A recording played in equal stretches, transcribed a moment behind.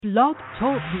Blog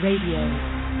Talk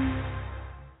Radio.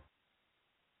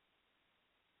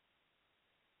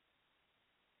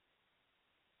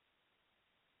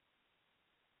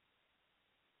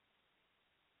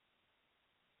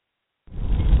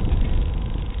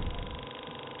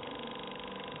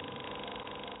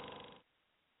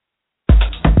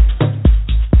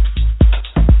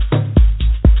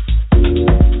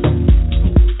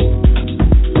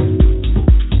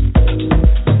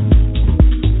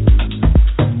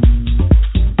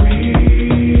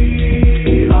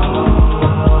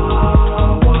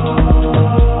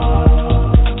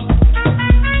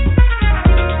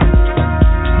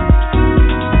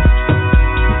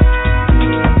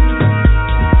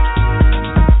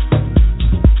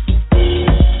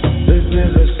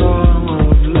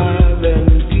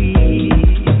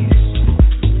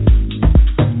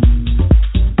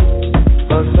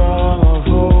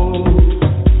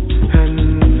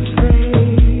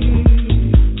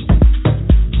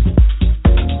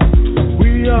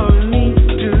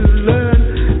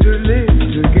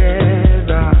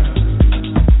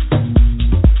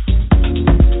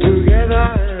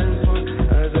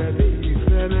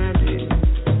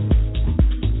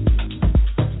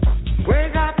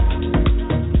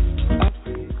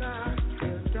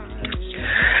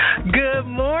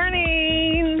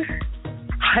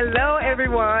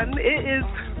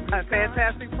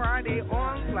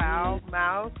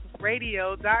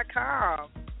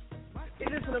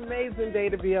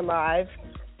 Alive.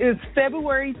 It's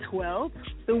February 12th,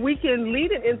 the weekend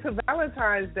leading into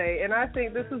Valentine's Day, and I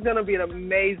think this is going to be an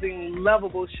amazing,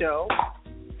 lovable show.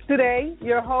 Today,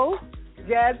 your host,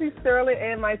 Jazzie, Sterling,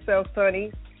 and myself,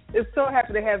 Sonny, is so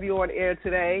happy to have you on air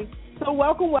today. So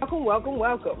welcome, welcome, welcome,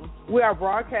 welcome. We are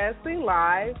broadcasting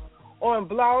live on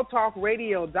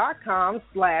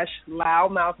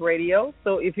blogtalkradio.com/loudmouthradio.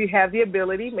 So if you have the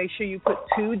ability, make sure you put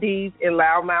 2 D's in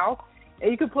loudmouth,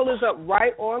 and you can pull us up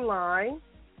right online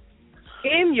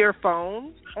in your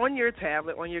phone, on your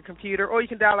tablet, on your computer, or you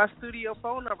can dial our studio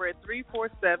phone number at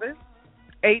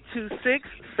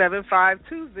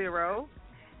 347-826-7520.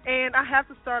 And I have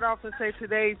to start off and say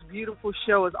today's beautiful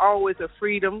show is always a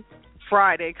Freedom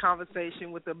Friday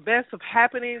conversation with the best of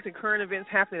happenings and current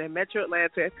events happening in Metro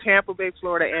Atlanta, Tampa Bay,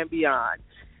 Florida, and beyond.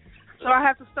 So I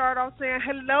have to start off saying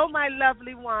hello, my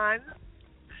lovely ones.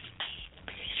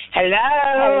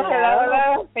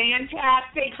 Hello.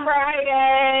 Fantastic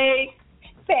Friday.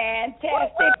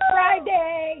 Fantastic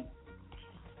Friday.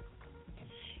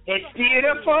 It's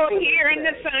beautiful here in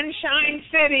the Sunshine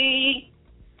City.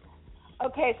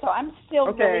 Okay, so I'm still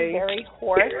really very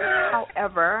hoarse.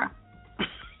 However,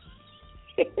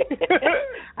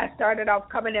 I started off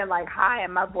coming in like high,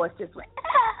 and my voice just went,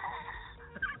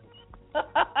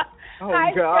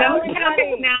 Oh, God. Don't tell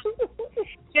me now.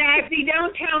 Jazzie,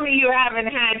 don't tell me you haven't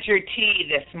had your tea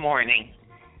this morning.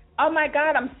 Oh, my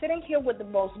God, I'm sitting here with the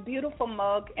most beautiful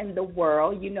mug in the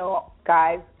world. You know,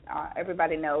 guys,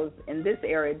 everybody knows in this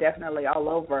area, definitely all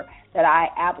over, that I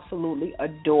absolutely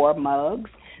adore mugs.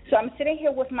 So I'm sitting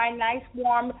here with my nice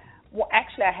warm, well,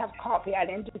 actually, I have coffee. I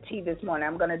didn't do tea this morning.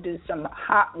 I'm going to do some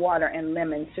hot water and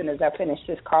lemon as soon as I finish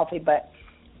this coffee. But,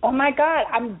 oh, my God,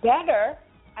 I'm better.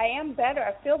 I am better.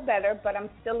 I feel better, but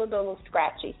I'm still a little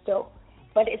scratchy.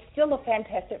 But it's still a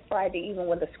fantastic Friday, even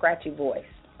with a scratchy voice.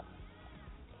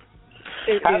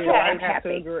 I have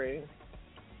to agree.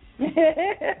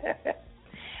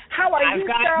 How are you,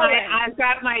 Sterling? I've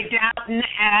got my Downton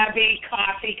Abbey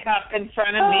coffee cup in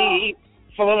front of me,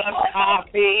 full of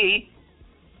coffee.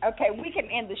 Okay, we can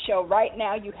end the show right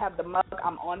now. You have the mug.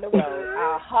 I'm on the road.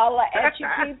 I'll holler at you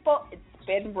people. It's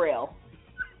been real.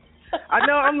 I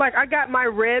know. I'm like, I got my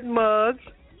red mug,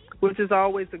 which is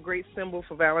always a great symbol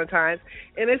for Valentine's.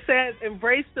 And it says,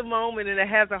 embrace the moment, and it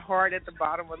has a heart at the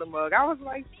bottom of the mug. I was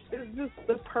like, it's just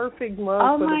the perfect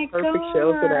mug for the perfect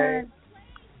show today.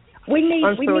 We need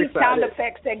excited. Sound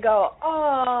effects that go,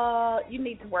 oh, you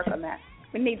need to work on that.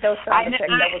 We need those sound effects.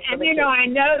 I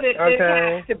know that this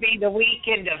has to be the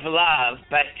weekend of love,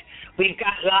 but we've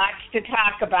got lots to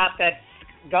talk about that's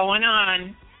going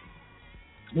on.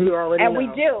 You already know. We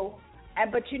do.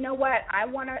 But you know what? I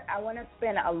want to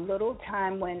spend a little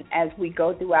time as we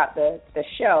go throughout the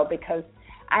show, because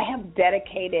I have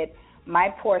dedicated my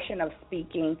portion of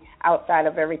speaking outside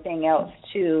of everything else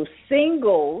to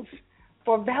singles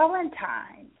for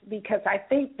Valentine's, because I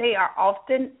think they are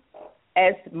often,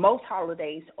 as most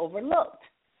holidays, overlooked.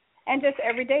 And just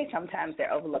every day sometimes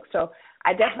they're overlooked. So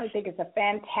I definitely think it's a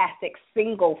fantastic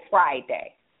Single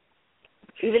Friday.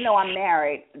 Even though I'm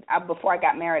married, before I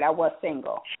got married, I was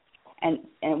single. And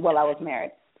I was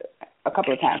married a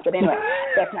couple of times. But anyway,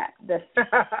 that's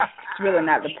really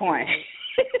not the point.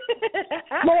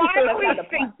 Well, I always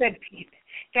think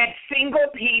that single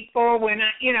people,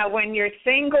 when you're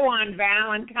single on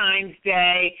Valentine's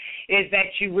Day, is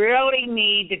that you really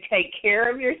need to take care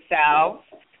of yourself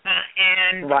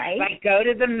and like go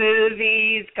to the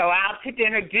movies, go out to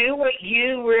dinner, do what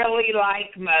you really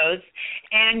like most,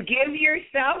 and give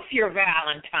yourself your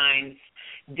Valentine's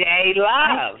Day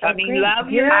love. I mean,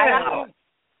 love yourself.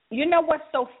 You know what's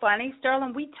so funny,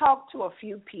 Sterling? We talked to a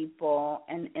few people,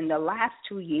 and in the last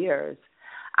 2 years,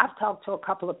 I've talked to a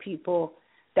couple of people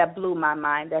that blew my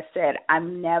mind that said,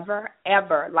 I'm never,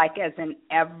 ever, like as in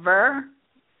ever,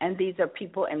 and these are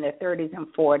people in their 30s and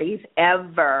 40s,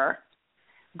 ever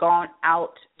gone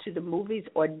out to the movies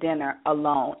or dinner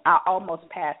alone. I almost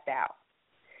passed out.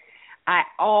 I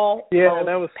almost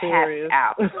passed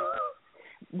out.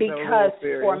 Because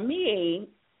for me,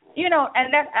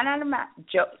 and I'm not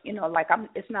joking,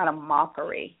 it's not a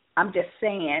mockery. I'm just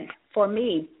saying, for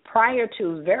me, prior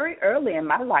to very early in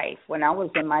my life, when I was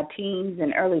in my teens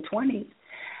and early 20s,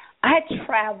 I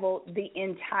traveled the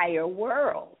entire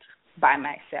world by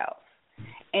myself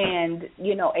and,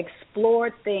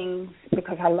 explored things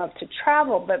because I love to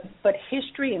travel, but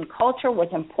history and culture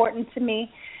was important to me.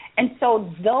 And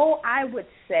so though I would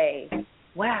say,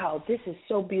 wow, this is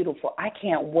so beautiful, I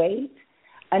can't wait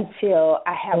until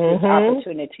I have this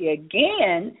opportunity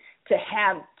again to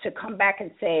come back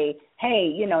and say,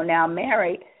 hey, now I'm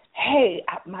married, hey,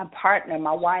 my partner,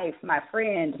 my wife, my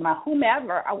friend, my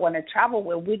whomever I want to travel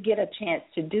with, we get a chance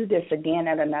to do this again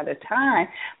at another time.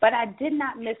 But I did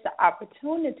not miss the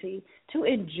opportunity to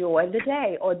enjoy the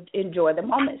day or enjoy the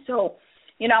moment. So,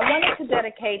 I wanted to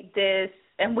dedicate this,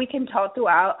 and we can talk through,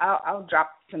 I'll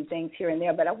drop some things here and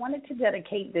there, but I wanted to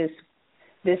dedicate this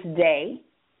day,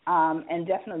 and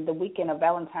definitely the weekend of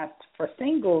Valentine's for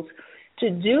singles, to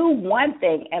do one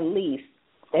thing at least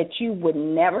that you would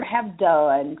never have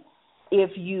done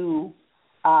if you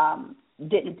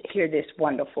didn't hear this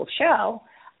wonderful show,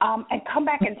 and come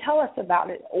back and tell us about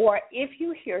it. Or if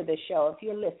you hear the show, if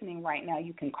you're listening right now,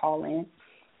 you can call in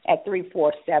at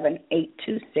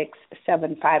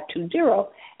 347-826-7520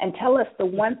 and tell us the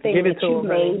one thing that you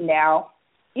may now,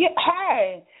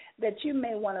 that you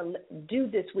may want to do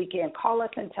this weekend. Call us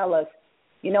and tell us,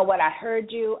 you know what, I heard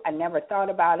you, I never thought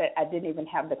about it, I didn't even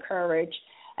have the courage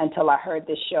until I heard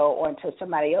this show or until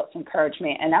somebody else encouraged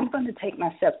me, and I'm going to take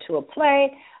myself to a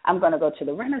play, I'm going to go to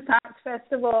the Renaissance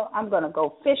Festival, I'm going to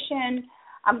go fishing,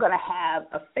 I'm going to have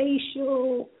a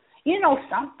facial,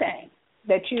 something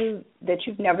that you've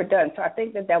never done. So I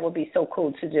think that would be so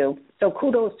cool to do. So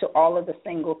kudos to all of the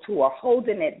singles who are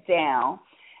holding it down,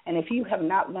 and if you have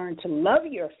not learned to love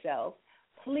yourself,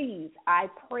 please, I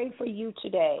pray for you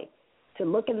today to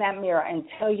look in that mirror and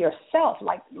tell yourself,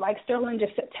 like Sterling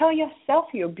just said, tell yourself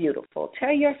you're beautiful.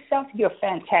 Tell yourself you're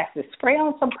fantastic. Spray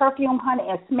on some perfume, honey,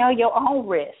 and smell your own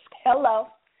wrist. Hello.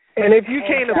 And if you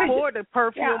can't afford the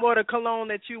perfume or the cologne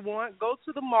that you want, go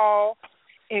to the mall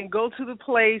and go to the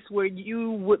place where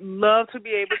you would love to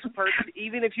be able to purchase,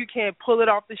 even if you can't pull it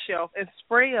off the shelf, and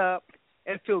spray up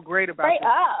and feel great about it. Spray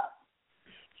up.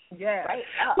 Yeah.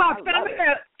 Well,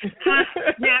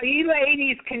 now you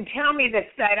ladies can tell me this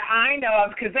that I know of,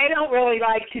 because they don't really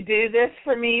like to do this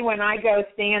for me when I go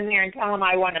stand there and tell them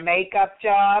I want a makeup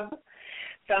job.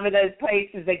 Some of those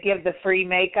places that give the free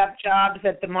makeup jobs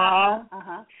at the mall,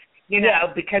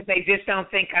 because they just don't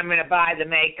think I'm going to buy the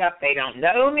makeup. They don't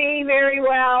know me very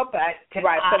well, but so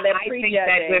I think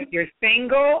that if you're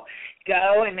single,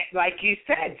 go and, like you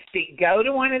said, go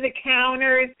to one of the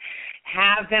counters,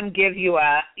 have them give you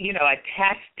a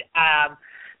test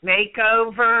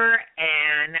makeover,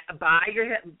 and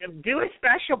do a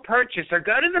special purchase, or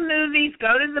go to the movies.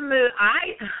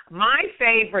 My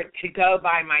favorite to go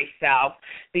by myself,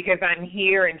 because I'm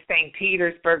here in St.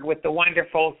 Petersburg with the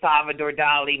wonderful Salvador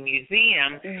Dali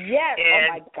Museum. Yes, oh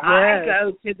my God. I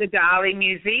go to the Dali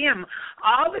Museum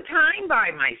all the time by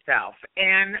myself,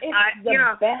 and it's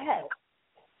the best.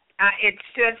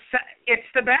 It's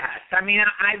the best. I mean,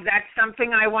 that's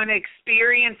something I want to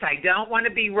experience. I don't want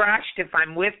to be rushed if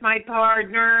I'm with my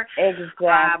partner, or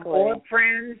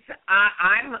friends.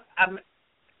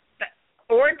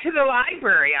 Or to the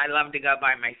library. I love to go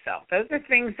by myself. Those are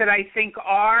things that I think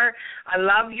I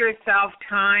love yourself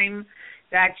time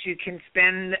that you can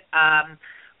spend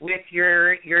with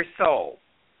your soul.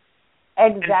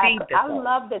 Exactly. I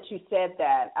love that you said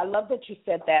that.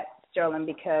 Sterling,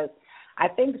 because I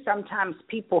think sometimes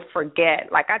people forget,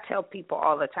 like I tell people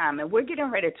all the time, and we're getting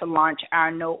ready to launch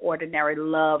our No Ordinary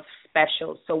Love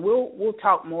special. So we'll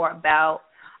talk more about,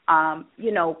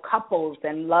 couples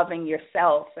and loving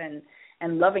yourself and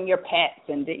loving your pets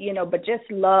and, but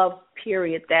just love,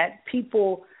 period, that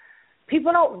people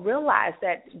people don't realize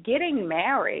that getting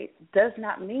married does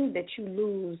not mean that you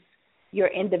lose your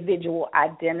individual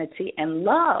identity and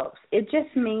loves. It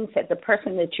just means that the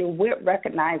person that you're with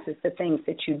recognizes the things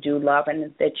that you do love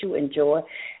and that you enjoy,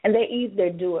 and they either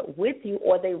do it with you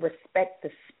or they respect the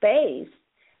space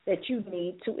that you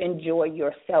need to enjoy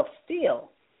yourself still.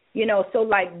 You know, so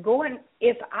like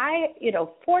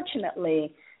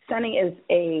fortunately, Sonny is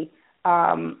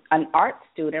an art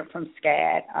student from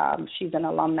SCAD. She's an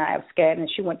alumni of SCAD, and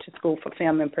she went to school for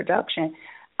film and production.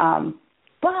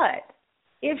 But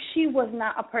if she was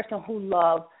not a person who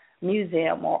loved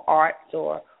museum or arts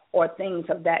or things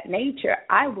of that nature,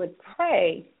 I would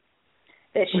pray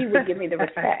that she would give me the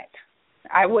respect.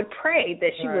 I would pray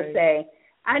that she would say,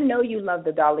 I know you love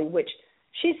the Dolly, which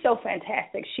she's so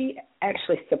fantastic. She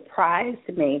actually surprised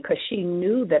me because she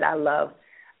knew that I loved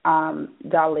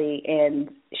Dolly, and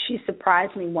she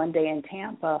surprised me one day in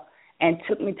Tampa and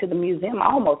took me to the museum. I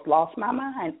almost lost my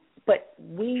mind. But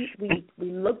we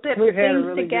looked at things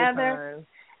really together,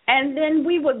 and then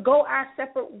we would go our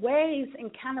separate ways and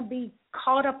kind of be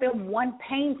caught up in one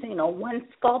painting or one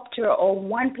sculpture or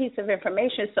one piece of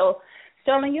information. So,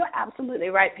 Sterling, you're absolutely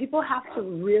right. People have to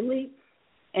really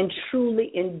and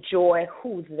truly enjoy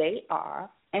who they are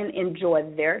and enjoy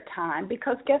their time,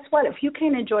 because guess what? If you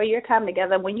can't enjoy your time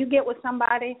together, when you get with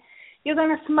somebody, you're going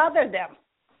to smother them.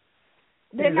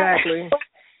 Exactly.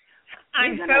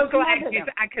 I'm so glad,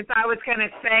 because I was going to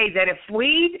say that if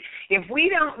we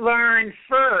don't learn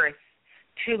first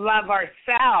to love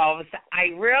ourselves,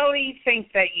 I really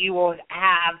think that you will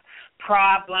have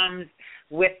problems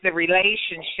with the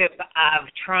relationship of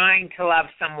trying to love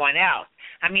someone else.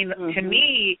 I mean, to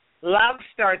me, love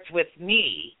starts with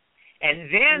me, and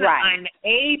then I'm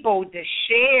able to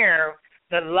share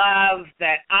the love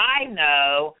that I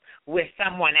know with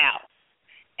someone else.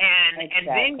 And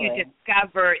then you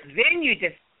discover,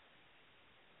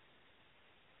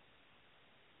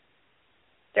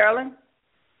 Sterling?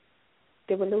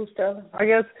 Did we lose Sterling? I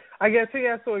guess he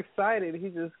got so excited he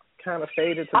just kind of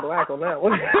faded to black on that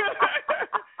one.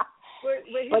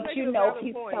 But you know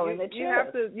he's telling the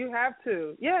truth. You have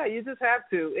to. Yeah, you just have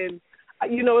to. And,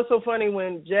 you know, it's so funny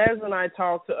when Jazz and I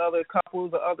talk to other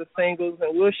couples or other singles,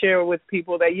 and we'll share with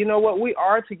people that, you know what, we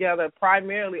are together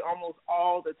primarily almost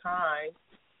all the time.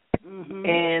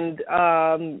 And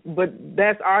but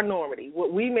that's our normity.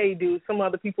 What we may do, some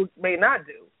other people may not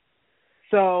do.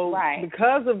 So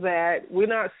because of that, we're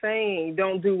not saying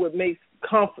don't do what makes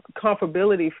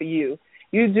comfortability for you.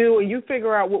 You do, and you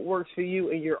figure out what works for you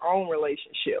in your own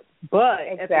relationship. But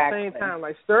at the same time,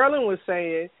 like Sterling was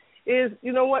saying, is,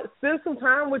 you know what, spend some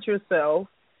time with yourself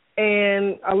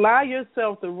and allow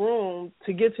yourself the room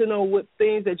to get to know what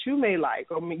things that you may like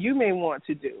or you may want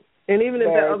to do. And even if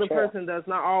that other person does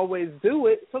not always do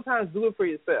it, sometimes do it for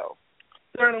yourself.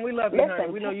 Sterling, we love you, honey.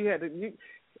 We know you had to.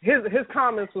 His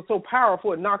comments were so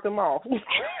powerful, it knocked him off. It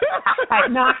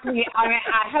knocked me.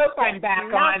 I hope I'm back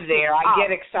on there. I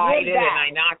get excited and I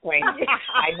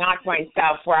knock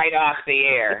myself right off the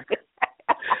air.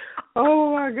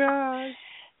 Oh my God!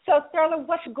 So Sterling,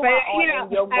 what's going on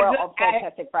in your world on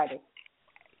Fantastic Friday?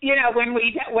 You know, when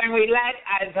we let,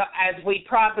 as we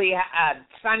probably,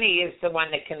 Sonny is the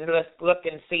one that can look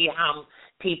and see how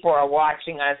people are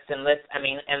watching us and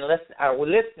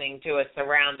listening to us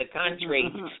around the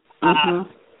country,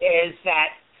 is that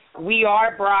we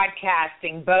are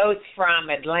broadcasting both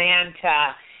from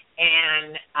Atlanta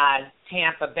and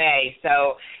Tampa Bay.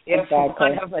 So if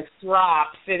one of us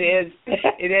drops, it is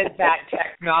that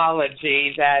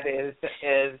technology that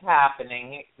is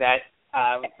happening that's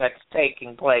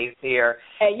taking place here,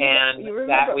 and you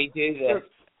remember, that we do this.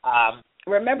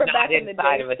 Remember not back in the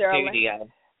day, of a Sterling, studio.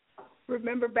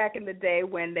 Remember back in the day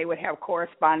when they would have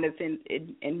correspondents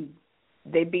and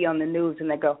they'd be on the news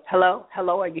and they go, "Hello,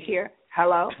 are you here?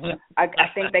 Hello." I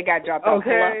think they got dropped off.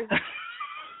 Okay. Hello.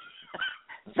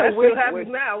 So what happens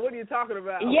now? What are you talking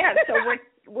about? Yeah, so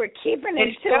we're keeping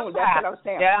in tune. That's what I'm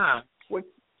saying. Yeah.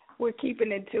 We're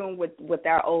keeping in tune with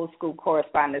our old school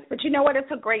correspondents. But you know what?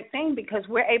 It's a great thing because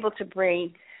we're able to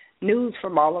bring news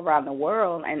from all around the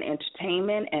world and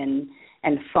entertainment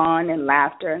and fun and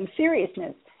laughter and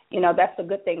seriousness. You know, that's the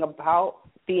good thing about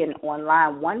being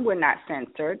online. One, we're not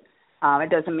censored. It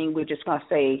doesn't mean we're just going to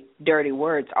say dirty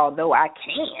words, although I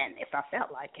can if I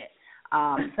felt like it.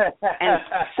 And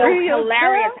so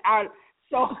hilarious.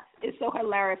 It's so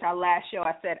hilarious. Our last show,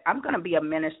 I said, I'm going to be a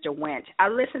minister wench. I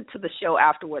listened to the show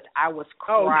afterwards. I was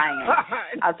crying.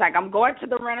 I was like, I'm going to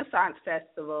the Renaissance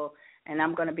Festival, and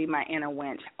I'm going to be my inner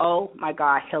wench. Oh, my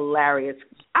God, hilarious.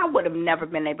 I would have never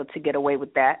been able to get away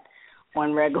with that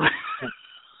on regular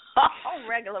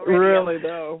radio. Really,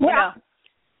 though? Yeah.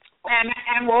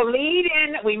 And we'll lead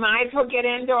in. We might as well get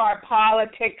into our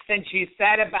politics since you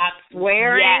said about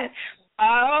swearing. Yes.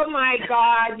 Oh my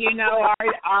God! You know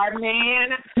our man,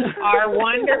 our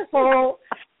wonderful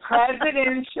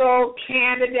presidential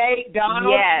candidate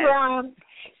Donald Trump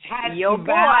has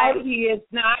vowed he is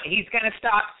not. He's going to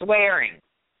stop swearing.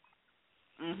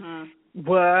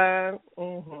 What?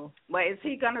 Well, is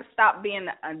he going to stop being?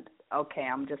 Okay,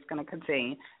 I'm just going to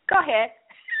continue. Go ahead.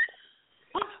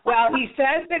 Well, he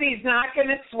says that he's not going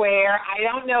to swear. I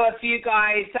don't know if you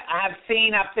guys have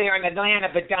seen up there in Atlanta,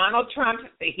 but Donald Trump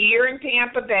here in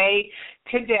Tampa Bay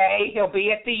today. He'll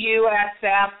be at the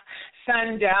USF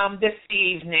Sundome this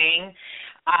evening.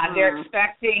 They're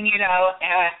expecting,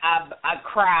 a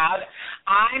crowd.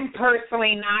 I'm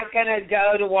personally not going to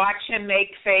go to watch him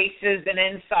make faces and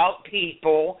insult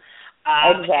people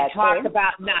and talk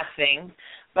about nothing.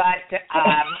 But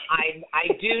I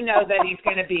do know that he's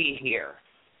going to be here.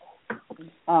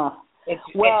 It's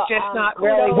just not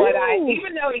really what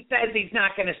even though he says he's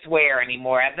not going to swear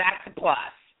anymore, that's a plus.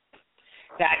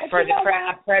 That's for the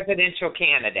presidential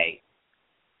candidate.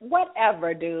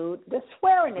 Whatever, dude. The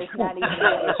swearing is not even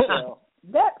an issue.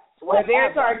 Well,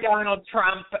 there's our Donald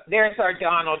Trump. There's our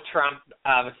Donald Trump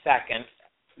second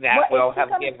that we'll have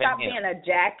given stop him. Being a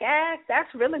jackass?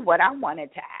 That's really what I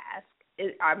wanted to ask.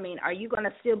 Are you going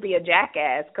to still be a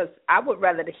jackass? Because I would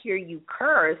rather to hear you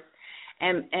curse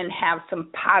and have some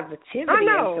positivity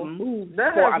and some moves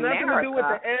for America nothing to do with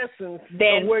the essence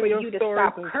than of where for your you to stories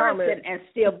stop and cursing comments. and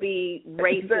still be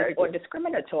racist or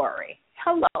discriminatory.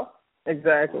 Hello.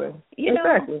 Exactly. You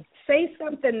know, say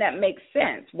something that makes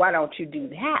sense. Why don't you do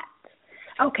that?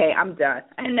 Okay, I'm done.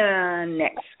 And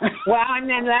next. Well, and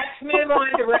then let's move on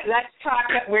to let's talk.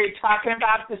 We're talking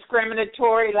about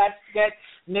discriminatory. Let's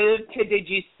move to. Did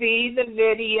you see the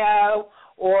video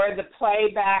or the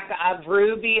playback of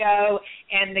Rubio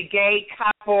and the gay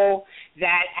couple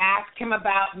that asked him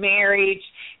about marriage,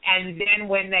 and then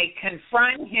when they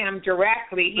confront him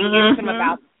directly, he gives them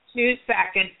about 2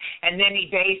 seconds, and then he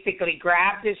basically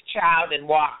grabbed his child and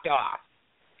walked off.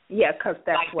 Yeah, because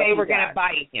that's like what they were going to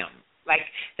bite him. Like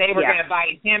they were going to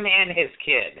bite him and his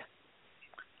kid.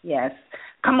 Yes.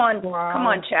 Come on,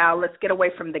 child. Let's get away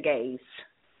from the gays.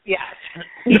 Yes.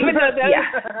 Even though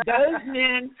those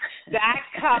men, that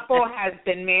couple has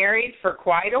been married for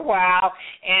quite a while,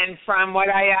 and from what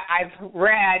I've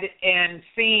read and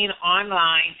seen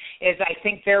online is I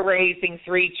think they're raising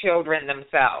 3 children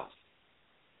themselves.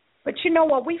 But you know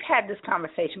what? We've had this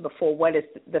conversation before. What is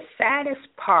the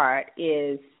saddest part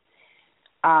is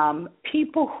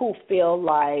people who feel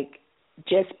like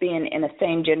just being in a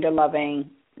same gender loving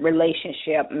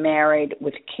relationship, married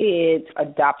with kids,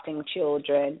 adopting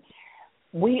children,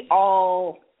 we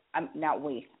all, let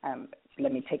me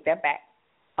take that back.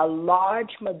 A large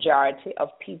majority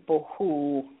of people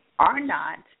who are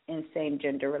not in same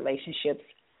gender relationships,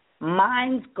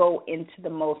 minds go into the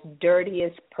most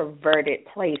dirtiest, perverted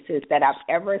places that I've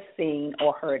ever seen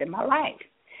or heard in my life.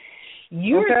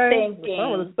 You're thinking,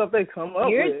 some of the stuff they come up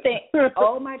with.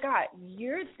 Oh my God,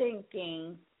 you're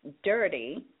thinking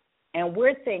dirty, and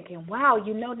we're thinking, wow,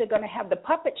 they're going to have the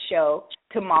puppet show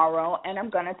tomorrow, and I'm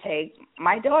going to take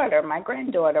my daughter, my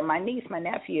granddaughter, my niece, my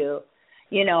nephew,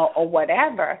 or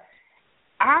whatever.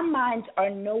 Our minds are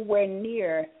nowhere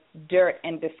near dirt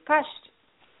and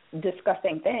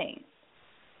disgusting things.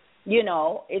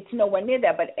 It's nowhere near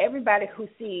that. But everybody who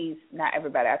sees, not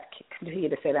everybody, I continue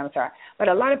to say that, I'm sorry, but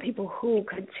a lot of people who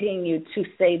continue to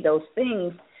say those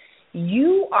things,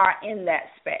 you are in that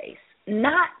space,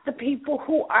 not the people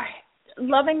who are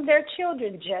loving their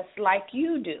children just like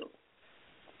you do.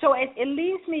 So it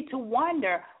leads me to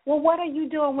wonder, well, what are you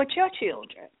doing with your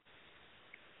children?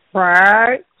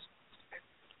 Right.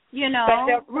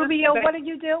 Rubio, what are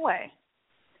you doing?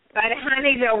 But,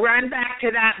 honey, they'll run back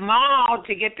to that mall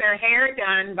to get their hair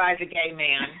done by the gay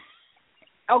man.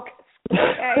 Okay.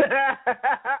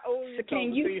 So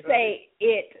can you say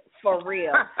it for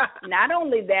real? Not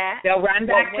only that. They'll run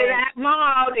back to that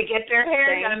mall to get their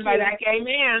hair done by that gay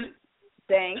man.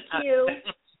 Thank you.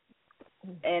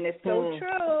 And it's so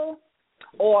true.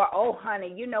 Or, oh,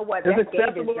 honey, you know what? That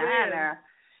gay designer.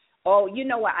 Oh, you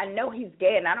know what? I know he's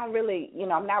gay, and I don't really,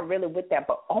 I'm not really with that.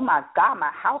 But, oh, my God, my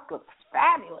house looks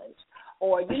fabulous.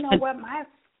 Or, you know what?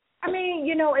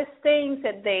 It's things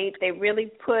that they really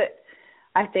put,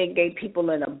 I think, gay people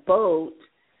in a boat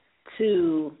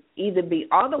to either be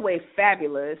all the way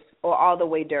fabulous or all the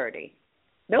way dirty.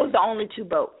 Those are the only 2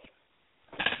 boats.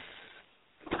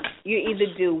 You either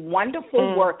do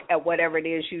wonderful work at whatever it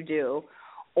is you do,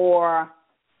 or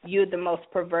you're the most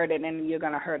perverted and you're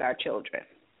going to hurt our children.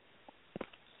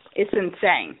 It's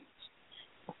insane.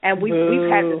 And we've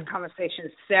had this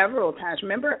conversation several times.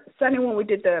 Remember, Sonny, when we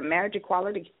did the marriage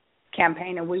equality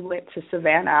campaign and we went to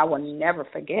Savannah, I will never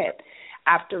forget,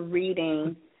 after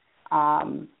reading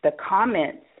the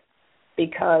comments,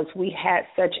 because we had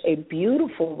such a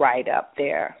beautiful write-up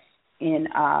there in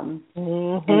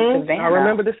Savannah. I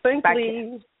remember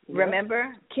distinctly.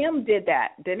 Remember? Kim did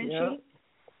that, didn't she?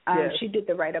 Yes. She did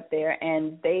the write-up there,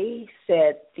 and they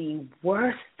said the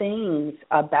worst things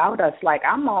about us. Like,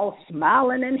 I'm all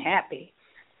smiling and happy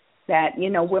that,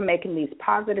 we're making these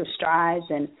positive strides,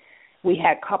 and we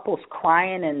had couples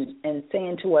crying and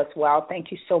saying to us, well,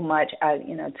 thank you so much,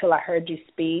 until I heard you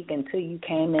speak, until you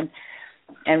came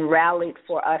and rallied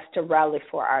for us to rally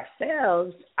for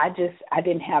ourselves. I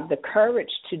didn't have the courage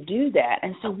to do that.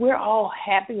 And so we're all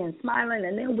happy and smiling,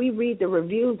 and then we read the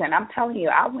reviews, and I'm telling you,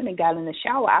 I went and got in the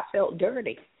shower. I felt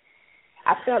dirty.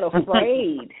 I felt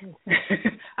afraid.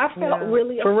 I felt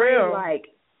really afraid, real. Like,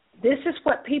 this is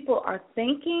what people are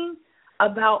thinking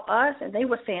about us, and they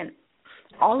were saying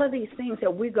all of these things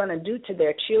that we're going to do to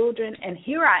their children, and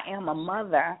here I am, a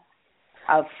mother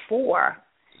of 4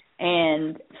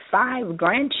 and 5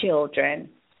 grandchildren.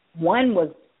 One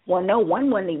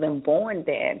wasn't even born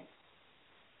then.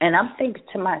 And I'm thinking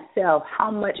to myself how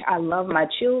much I love my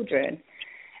children.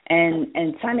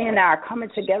 And Sonny and I are coming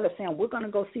together saying we're going to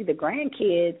go see the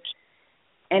grandkids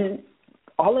and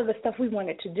all of the stuff we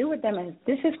wanted to do with them. And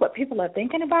this is what people are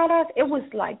thinking about us. It was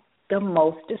like the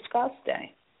most disgusting.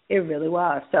 It really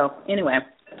was. So anyway.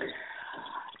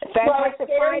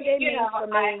 Friday,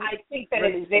 I think that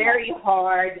it's very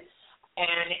hard,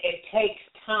 and it takes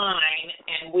time,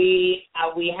 and we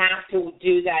have to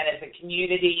do that as a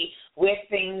community with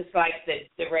things like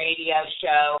the radio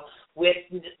show, with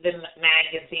the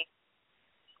magazine,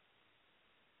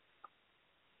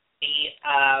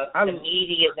 the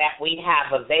media that we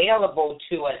have available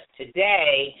to us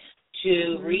today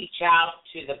to reach out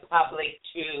to the public,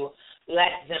 to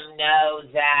let them know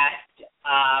that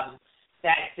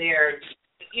they're,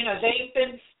 they've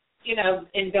been,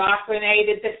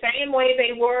 indoctrinated the same way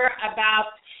they were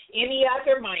about any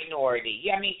other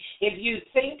minority. I mean, if you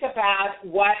think about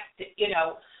what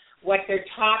they're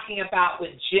talking about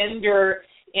with gender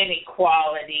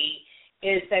inequality,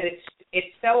 is that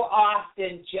it's so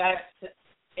often just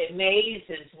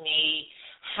amazes me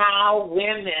how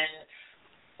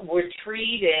women were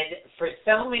treated for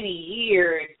so many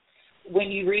years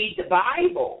when you read the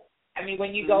Bible. I mean,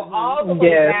 when you go all the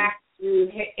way back to,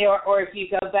 or if you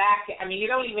go back, I mean, you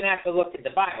don't even have to look at the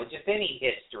Bible, just any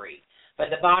history. But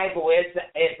the Bible is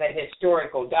a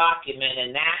historical document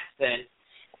in that sense.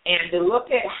 And to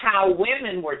look at how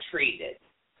women were treated.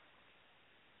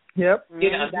 Yep.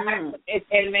 It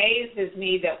amazes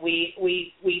me that we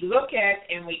look at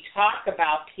and we talk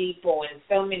about people in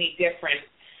so many different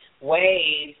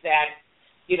ways that,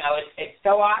 it's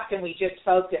so often we just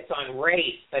focus on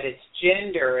race, but it's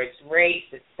gender, it's race,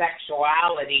 it's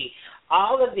sexuality,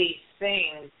 all of these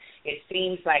things. It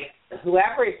seems like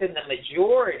whoever is in the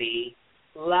majority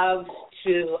loves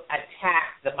to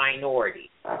attack the minority.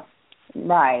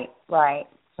 Right.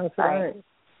 That's right.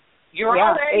 You're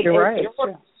already right.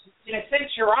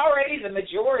 Since you're already the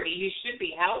majority, you should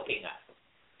be helping us.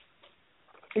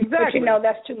 Exactly. But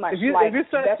that's too much.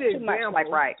 That's too much like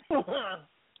right.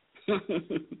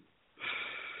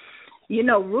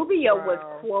 Rubio was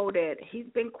quoted. He's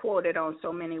been quoted on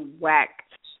so many whack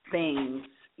things,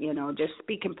 just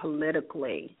speaking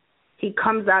politically. He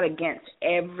comes out against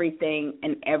everything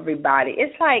and everybody.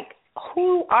 It's like,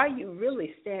 who are you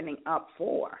really standing up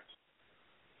for?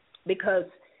 Because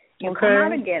you come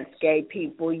out against gay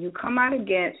people. You come out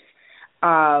against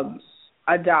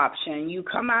adoption. You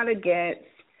come out against,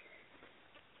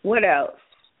 what else?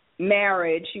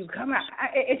 Marriage. You come out.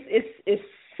 It's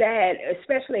sad,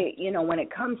 especially, when it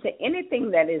comes to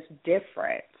anything that is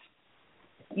different.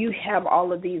 You have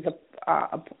all of these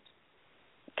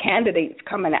candidates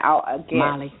coming out against.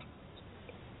 Molly,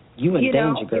 you in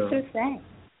danger, girl. It's insane.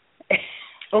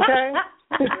 Okay.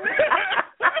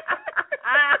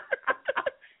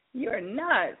 You're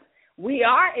nuts. We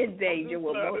are in danger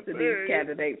with most of these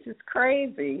candidates. It's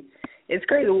crazy.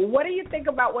 Well, what do you think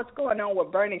about what's going on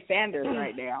with Bernie Sanders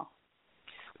right now?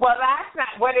 Well, last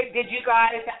night, what did you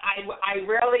guys?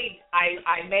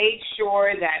 I made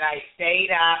sure that I stayed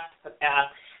up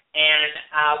and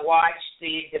watched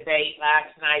the debate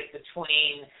last night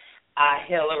between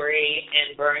Hillary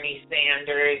and Bernie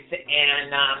Sanders,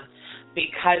 and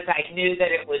because I knew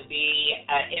that it would be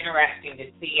interesting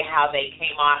to see how they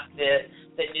came off the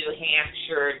New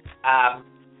Hampshire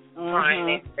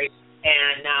primary,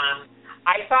 and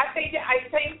I thought I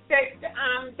think that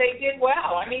they did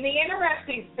well. I mean, the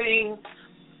interesting thing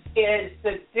is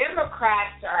the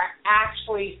Democrats are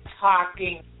actually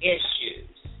talking issues.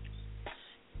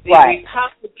 The right.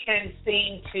 Republicans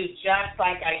seem to, just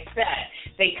like I said,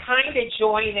 they kind of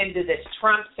join into this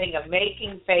Trump thing of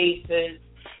making faces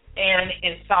and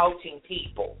insulting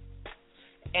people.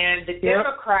 And the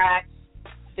Democrats,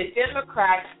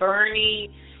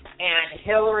 Bernie and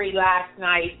Hillary last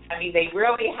night, I mean, they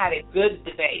really had a good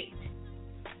debate.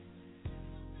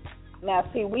 Now,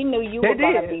 see, we knew you were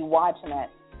going to be watching it.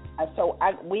 So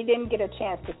we didn't get a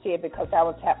chance to see it because I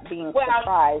was being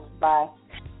surprised by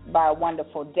a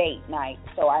wonderful date night.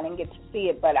 So I didn't get to see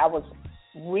it, but I was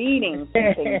reading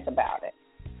some things about it.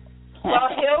 Well,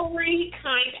 Hillary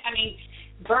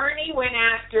Bernie went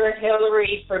after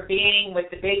Hillary for being with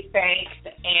the big banks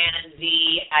and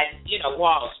the,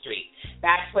 Wall Street.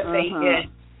 That's what they did.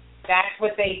 That's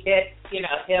what they hit,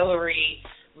 Hillary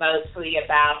mostly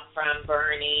about from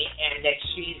Bernie, and that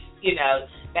she's,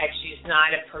 that she's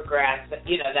not a progressive,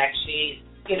 that she's,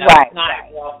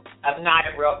 not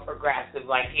a real progressive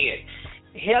like he is.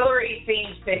 Hillary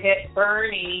seems to hit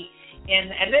Bernie,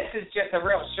 and this is just a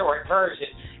real short version,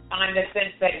 on the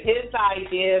sense that his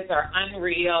ideas are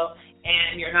unreal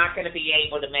and you're not going to be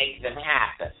able to make them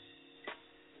happen.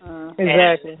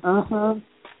 Exactly.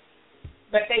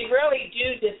 But they really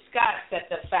do discuss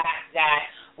the fact that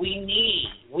we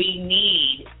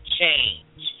need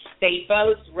change. They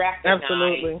both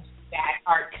recognize that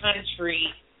our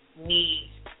country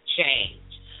needs change.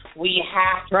 We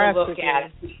have to look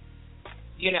at,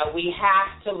 we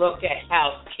have to look at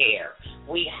health care.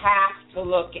 We have to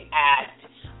look at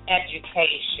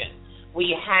education.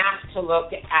 We have to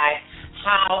look at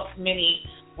how many,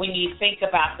 when you think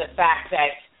about the fact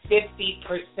that 50%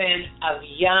 of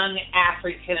young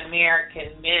African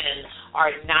American men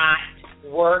are not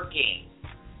working.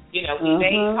 We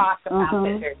may talk about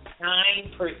that there's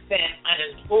 9%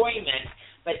 unemployment,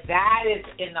 but that is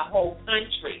in the whole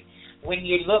country. When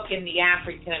you look in the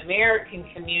African American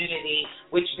community,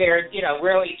 which they're,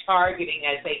 really targeting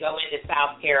as they go into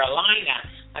South Carolina,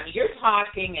 I mean, you're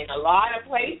talking in a lot of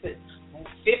places,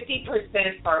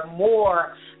 50% or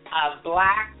more of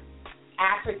black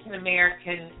African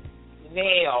American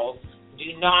males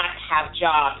do not have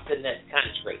jobs in this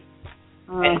country.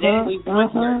 And then we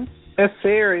wonder. That's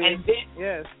serious.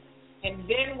 And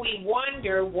then we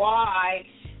wonder why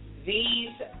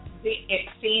it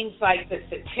seems like the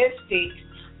statistics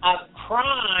of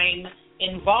crime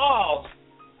involve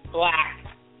black,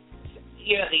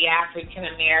 the African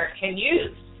American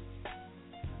youth.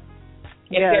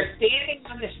 If they're standing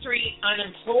on the street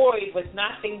unemployed with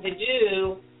nothing to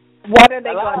do, what are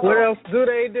they going to do? What else do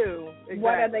they do? Exactly.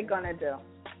 What are they going to do?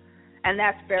 And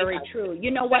that's very true. You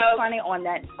know what's funny on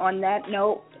that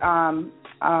note,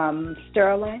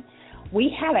 Sterling?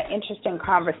 We had an interesting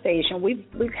conversation.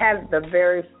 We've had the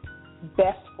very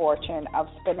best fortune of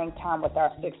spending time with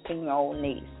our 16-year-old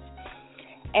niece.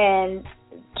 And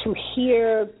to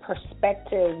hear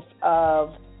perspectives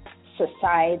of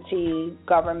society,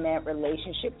 government,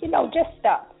 relationship, just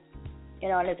stuff.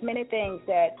 And there's many things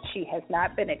that she has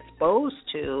not been exposed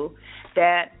to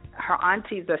that her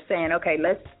aunties are saying, okay,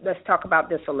 let's talk about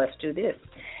this, or let's do this.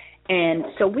 And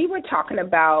so we were talking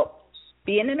about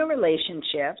being in a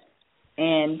relationship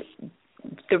and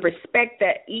the respect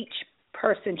that each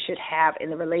person should have in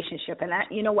the relationship. And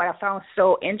what I found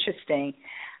so interesting,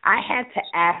 I had to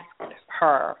ask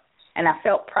her, and I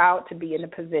felt proud to be in a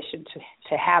position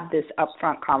to have this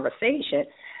upfront conversation.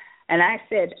 And I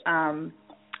said,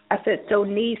 so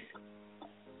niece,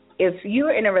 if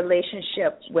you're in a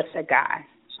relationship with a guy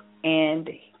and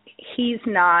he's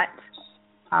not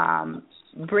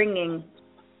bringing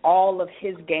all of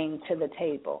his game to the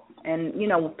table, and,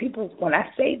 when I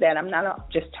say that, I'm not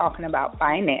just talking about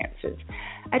finances.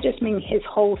 I just mean his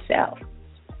whole self,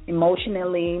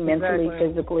 emotionally, mentally,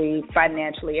 physically,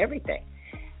 financially, everything.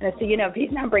 And I said, if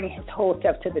he's not bringing his whole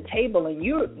self to the table, and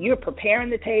you're preparing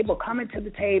the table, coming to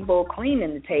the table,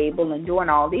 cleaning the table, and doing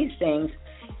all these things,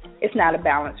 it's not a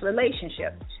balanced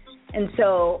relationship. And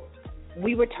so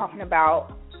we were talking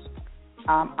about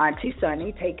Auntie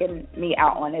Sonny taking me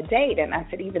out on a date, and I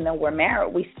said, even though we're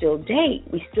married, we still date.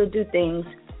 We still do things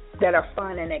that are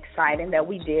fun and exciting that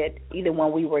we did either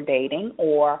when we were dating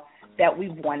or that we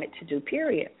wanted to do,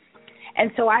 period.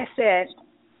 And so I said,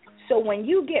 so when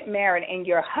you get married and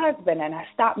your husband, and I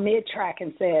stopped mid-track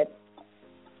and said,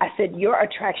 your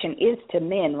attraction is to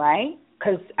men, right?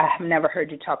 Because I have never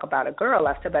heard you talk about a girl.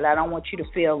 I said, but I don't want you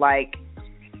to feel like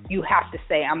you have to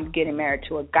say I'm getting married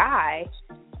to a guy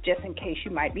just in case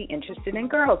you might be interested in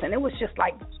girls. And it was just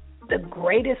like the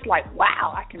greatest,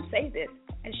 wow, I can say this.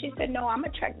 And she said, no, I'm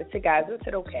attracted to guys. I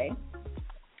said, okay.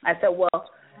 I said, well,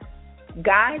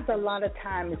 guys a lot of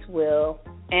times will,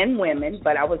 and women,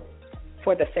 but I was,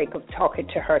 for the sake of talking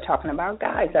about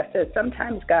guys, I said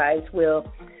sometimes guys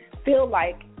will feel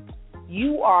like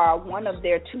you are one of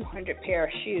their 200 pair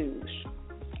of shoes.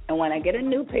 And when I get a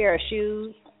new pair of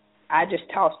shoes, I just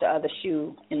toss the other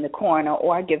shoe in the corner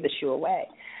or I give the shoe away.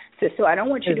 So I don't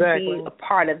want you to be a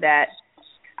part of that.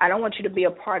 I don't want you to be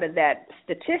a part of that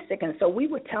statistic. And so we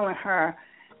were telling her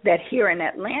that here in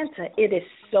Atlanta, it is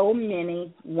so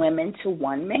many women to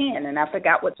one man. And I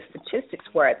forgot what the statistics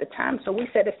were at the time. So we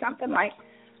said it's something like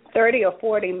 30 or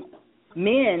 40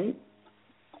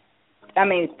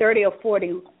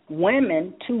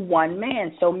 women to one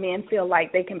man. So men feel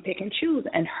like they can pick and choose.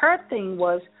 And her thing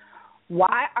was,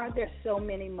 why are there so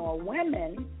many more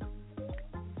women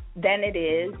than it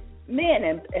is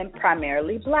men, and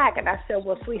primarily black? And I said,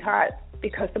 well, sweetheart,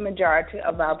 because the majority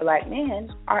of our black men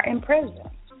are in prison.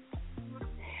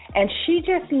 And she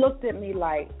just looked at me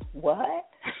like, what?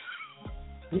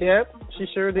 Yep, she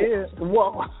sure did.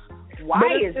 Well, why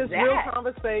is that? It's real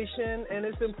conversation, and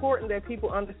it's important that people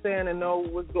understand and know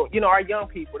what's going. You know, our young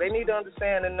people, they need to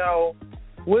understand and know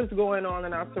what's going on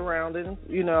in our surroundings.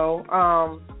 You know,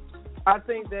 I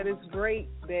think that it's great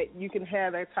that you can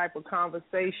have that type of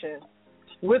conversation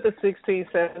with a 16,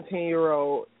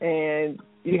 17-year-old, and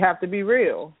you have to be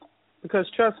real. Because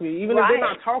trust me, even if they're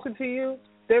not talking to you,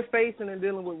 they're facing and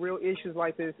dealing with real issues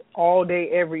like this all day,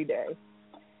 every day.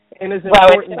 And it's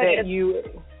important that you...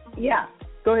 Yeah.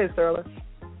 Go ahead, Sterling.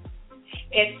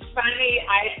 It's funny,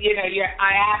 I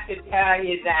have to tell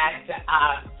you that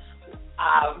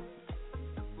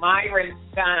Myron's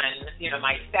son,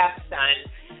 my stepson,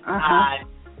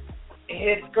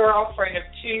 his girlfriend of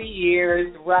 2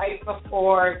 years, right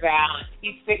before Valentine's,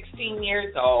 he's 16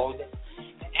 years old,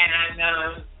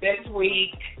 and this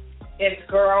week his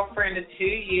girlfriend of 2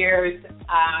 years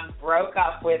broke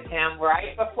up with him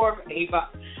right before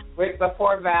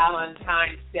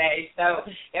Valentine's Day. So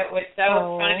it was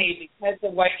so funny because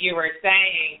of what you were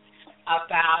saying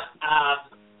about,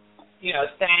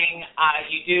 saying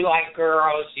you do like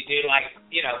girls, you do like,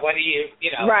 what do you,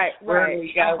 where do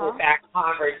you go with that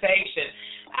conversation?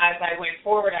 As I went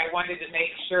forward, I wanted to make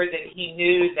sure that he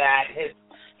knew that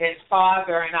his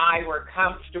father and I were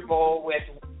comfortable with,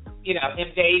 him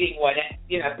dating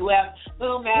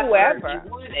whomever he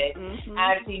wanted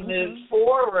as he moved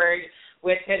forward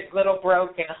with his little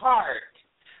broken heart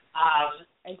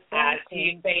as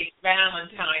he faced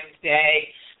Valentine's Day,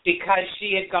 because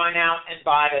she had gone out and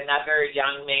bought another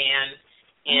young man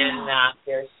in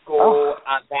their school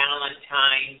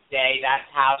Valentine's Day. That's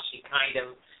how she kind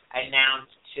of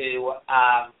announced to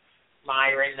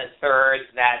Myron III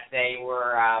that they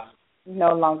were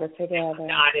no longer together.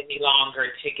 Not any longer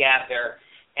together.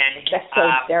 And that's so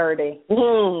dirty.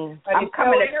 I'm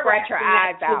coming to scratch her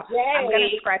eyes out. I'm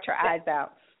going to scratch her eyes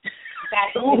out.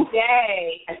 That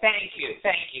today, thank you,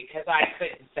 because I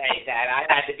couldn't say that. I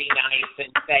had to be nice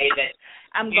and say that.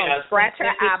 I'm going to scratch her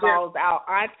eyeballs out.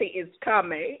 Auntie is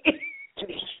coming.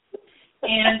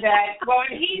 And, and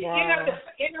he's,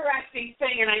 the interesting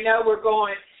thing, and I know we're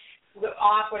going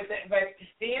off with it, but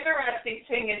the interesting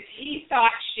thing is he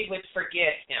thought she would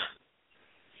forget him.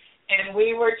 And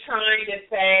we were trying to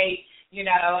say,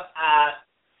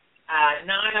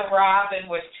 Nana Robin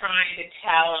was trying to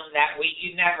tell him that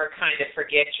you never kind of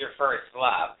forget your first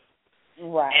love.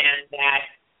 Right. And that,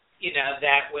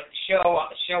 that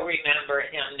she'll remember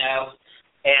him,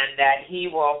 and that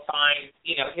he will find,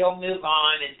 he'll move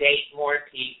on and date more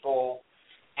people,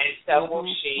 and so will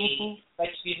she,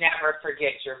 but you never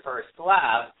forget your first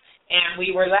love. And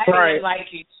we were letting him,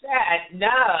 like you said,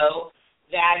 know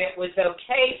that it was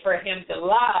okay for him to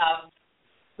love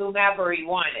whomever he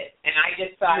wanted. And I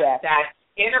just thought that's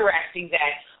interesting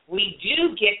that we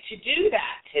do get to do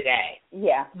that today.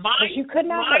 Yeah, you could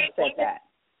not have said that.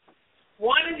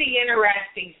 One of the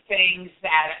interesting things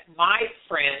that my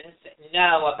friends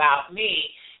know about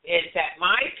me is that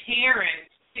my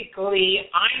parents, basically,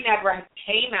 I never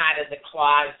came out of the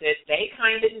closet. They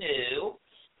kind of knew,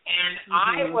 and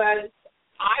I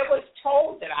was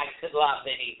told that I could love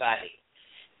anybody.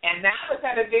 And that was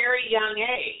at a very young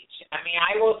age. I mean,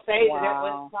 I will say that it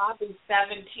was probably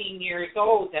 17 years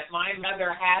old that my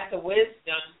mother had the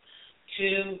wisdom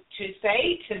to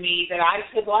say to me that I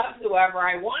could love whoever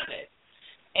I wanted.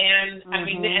 And, I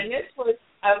mean, and this was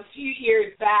a few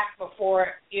years back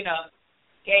before,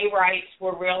 gay rights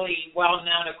were really well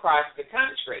known across the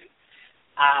country.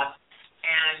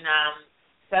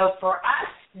 So for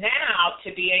us now to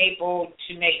be able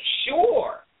to make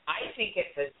sure, I think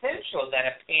it's essential that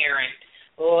a parent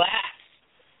lets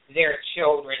their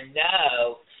children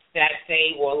know that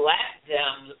they will let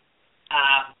them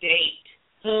date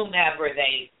whomever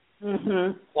they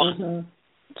want.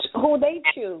 Who they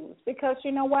choose, because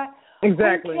you know what?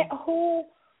 Exactly.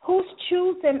 Who's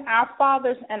choosing our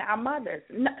fathers and our mothers?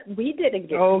 No, we didn't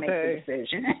get to make the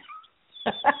decision.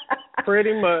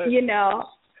 Pretty much. You know,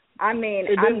 I mean,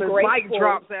 and I'm then the grateful. mic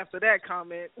drops after that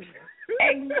comment.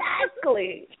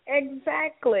 Exactly.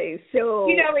 So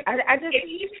you know,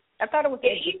 I thought it was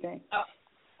interesting.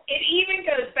 It even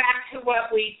goes back to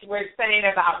what we were saying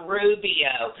about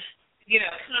Rubio. You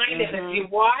know, kind of, if you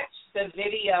watch the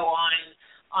video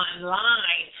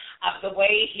online of the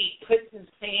way he puts his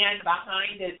hand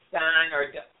behind his son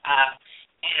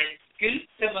and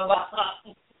scoots him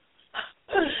along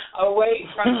away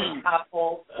from the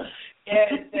couple,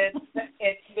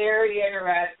 it's very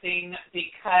interesting,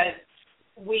 because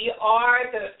we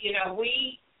are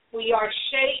we are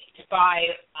shaped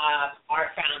by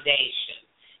our foundation,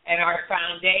 and our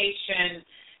foundation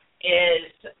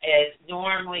is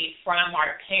normally from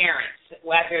our parents,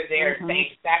 whether they're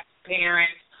same-sex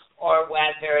parents or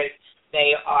whether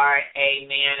they are a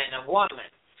man and a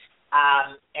woman.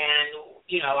 And,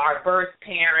 our birth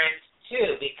parents,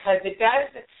 too, because it does,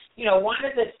 one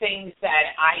of the things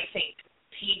that I think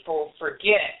people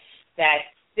forget, that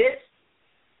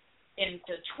in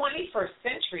the 21st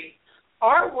century,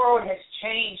 our world has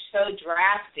changed so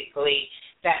drastically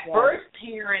that birth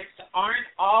parents aren't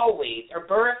always,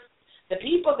 the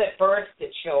people that birth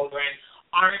the children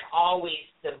aren't always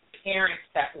the parents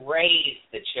that raise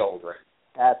the children.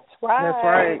 That's right. That's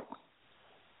right.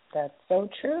 That's so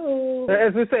true.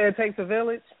 As we say, it takes a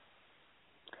village.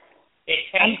 It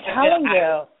takes I'm telling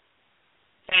you.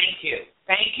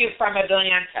 Thank you from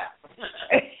Atlanta.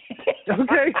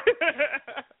 Okay.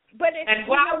 And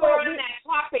while we're on that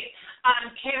topic,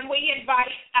 can we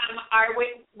invite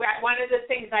one of the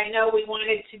things I know we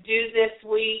wanted to do this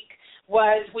week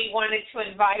was we wanted to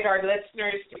invite our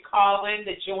listeners to call in,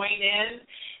 to join in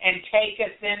and take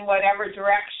us in whatever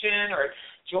direction, or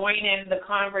join in the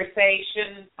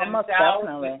conversation Almost themselves.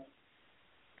 definitely.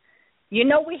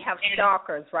 We have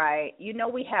stalkers, right?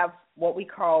 We have what we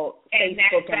call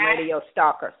Facebook and radio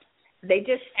stalkers. They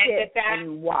just sit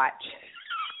and watch.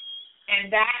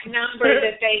 And that number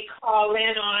that they call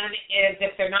in on is,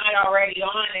 if they're not already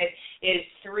on it, is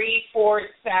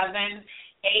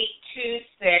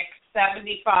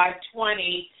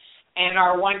 347-826-7520. And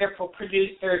our wonderful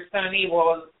producer, Sonny,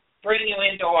 will bring you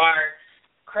into our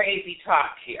crazy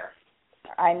talk here.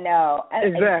 I know.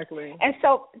 Exactly. And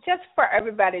so, just for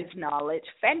everybody's knowledge,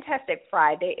 Fantastic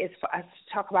Friday is for us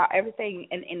to talk about everything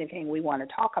and anything we want to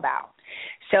talk about.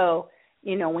 So,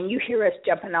 when you hear us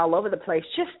jumping all over the place,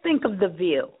 just think of The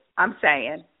View. I'm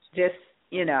saying,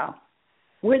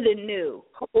 we're the new.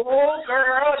 Oh,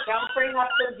 girl, don't bring up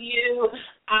The View.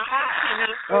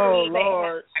 Oh,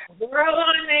 Lord. They have a girl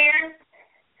on there.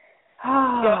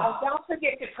 Don't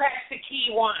forget to press the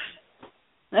key 1.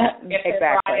 If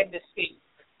they're trying to speak,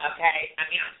 okay?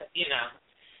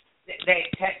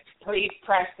 Please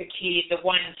press the key, the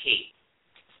 1 key.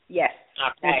 Yes.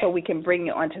 Okay. And so we can bring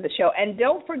you onto the show. And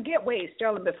don't forget,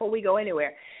 Sterling, before we go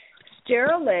anywhere,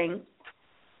 Sterling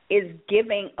is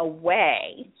giving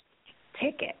away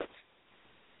tickets.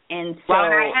 And so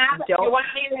you want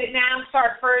me to announce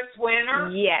our first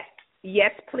winner?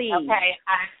 Yes, please. Okay,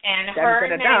 and her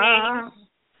name.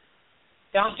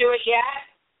 Don't do it yet.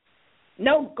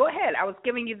 No, go ahead. I was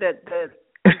giving you the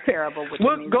parable with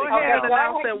the music. Go ahead and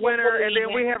announce that winner, and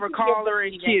then we have a caller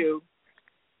in queue.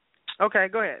 Okay,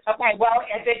 go ahead. Okay, well,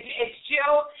 it's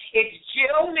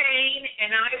Jill Main,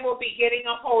 and I will be getting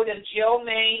a hold of Jill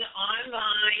Main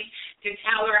online to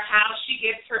tell her how she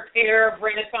gets her pair of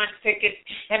Renaissance tickets,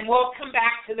 and we'll come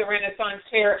back to the Renaissance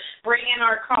Fair. Bring in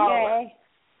our caller.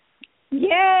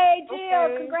 Yay, Jill!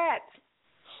 Okay. Congrats.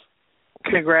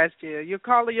 Congrats, Jill. You're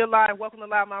calling, you're live. Welcome to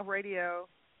Loudmouth Radio.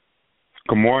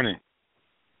 Good morning.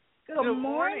 Good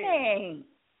morning.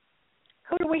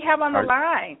 Who do we have on the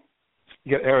line?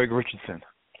 You got Eric Richardson.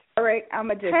 Eric, I'm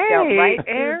going to just jump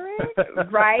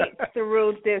right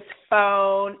through this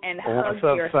phone and hug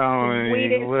your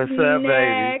sweetest What's up, neck.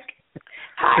 Baby?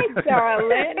 Hi,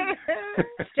 darling.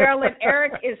 Sterling,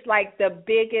 Eric is like the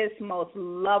biggest, most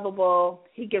lovable.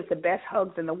 He gives the best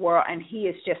hugs in the world, and he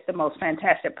is just the most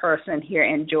fantastic person here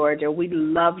in Georgia. We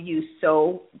love you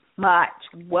so much.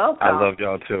 Welcome. I love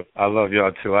y'all too. I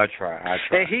try.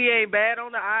 And he ain't bad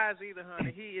on the eyes either,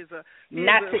 honey. He is a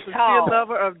sincere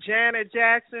lover of Janet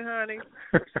Jackson, honey.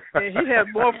 And he has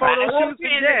more photo shoots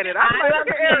than Janet. I love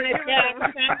Janet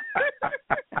Jackson.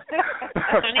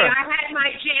 Honey, I had my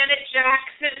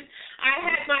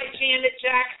Janet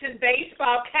Jackson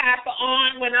baseball cap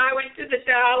on when I went to the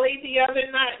Dolly the other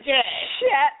night.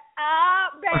 Shut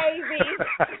up, baby.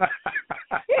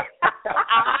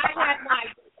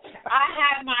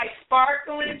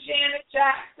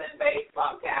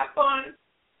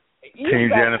 Team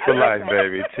Janet for life,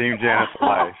 baby. Team Janet for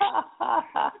life.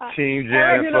 Team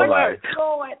Janet for life.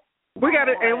 We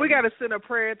gotta send a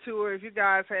prayer to her. If you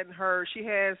guys hadn't heard, she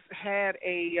has had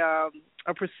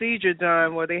a procedure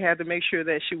done where they had to make sure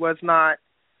that she was not.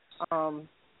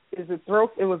 Is it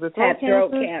throat? It was a throat cancer.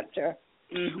 Throat cancer.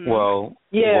 Mm-hmm. Well,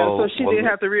 so she did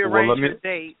have to rearrange her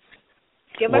dates.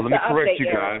 Let me correct you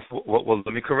guys.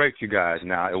 Let me correct you guys.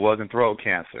 Now, it wasn't throat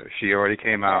cancer. She already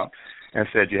came out and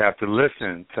said you have to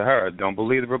listen to her. Don't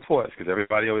believe the reports because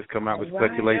everybody always come out with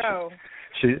speculation.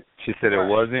 She said it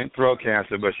wasn't throat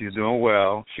cancer, but she's doing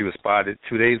well. She was spotted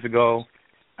 2 days ago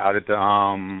out at the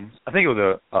I think it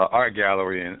was a art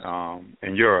gallery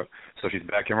in Europe. So she's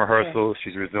back in rehearsals.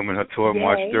 She's resuming her tour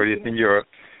March 30th in Europe.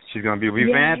 She's going to be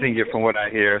revamping it from what I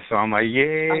hear. So I'm like,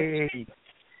 yay.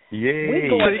 Yay. We're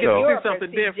going to Europe something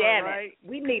different, Janet. Right?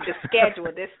 We need to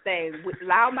schedule this thing.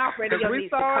 Loudmouth Radio needs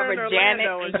to cover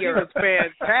Janet in Europe. She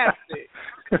was fantastic.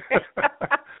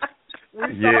 We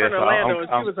saw her in Orlando, and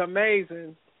she was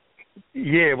amazing.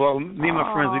 Yeah, well, me and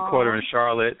my friends, we caught her in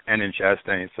Charlotte and in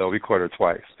Chastain, so we caught her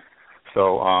twice.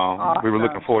 So we were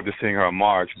looking forward to seeing her in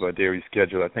March, but they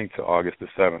rescheduled, I think, to August the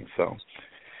 7th. So,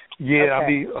 yeah, I'll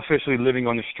be officially living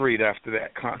on the street after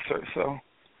that concert, so.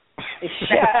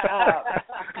 Shut up.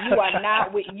 You are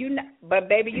not with you, but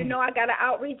baby, you know I got an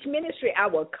outreach ministry. I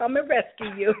will come and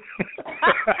rescue you.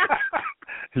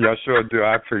 Yeah, sure do.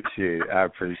 I appreciate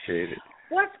it.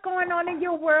 What's going on in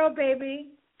your world, baby?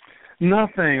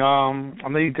 Nothing. I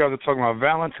know you guys are talking about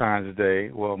Valentine's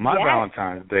Day. Well, my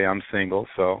Valentine's Day, I'm single,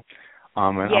 so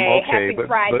and I'm okay. Happy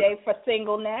Friday for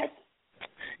singleness.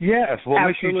 Yes. Well, Absolutely.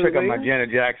 Make sure you check out my Janet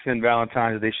Jackson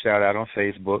Valentine's Day shout out on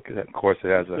Facebook. Of course, it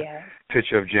has a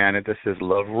picture of Janet that says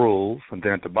 "Love Rules," and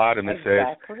then at the bottom it says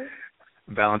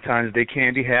Valentine's Day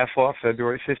candy half off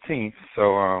February 15th.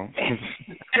 So, I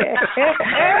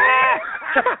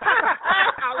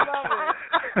love it.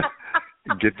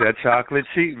 Get that chocolate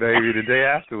cheap, baby, the day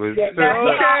afterwards. Get that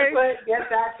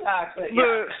chocolate.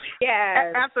 Look,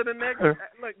 yes. After the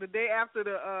the day after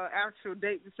the actual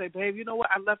date, you say, babe, you know what?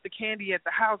 I left the candy at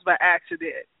the house by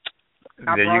accident.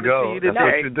 There you go. That's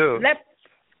what you do.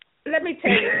 Let me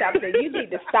tell you something. You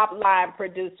need to stop lying,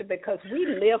 producer, because we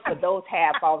live for those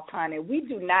half-offs, honey. We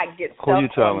do not get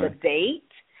stuff on the date.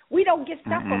 We don't get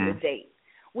stuff on the date.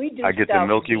 We do. I get the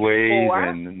Milky Way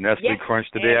and Nestle Crunch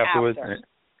the day afterwards.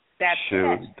 That's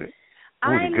it.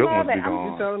 I love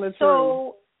it.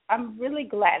 So I'm really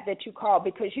glad that you called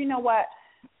because you know what?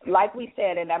 Like we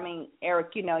said, and I mean,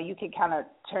 Eric, you know, you can kind of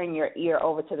turn your ear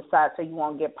over to the side so you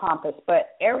won't get pompous.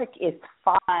 But Eric is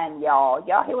fine, y'all.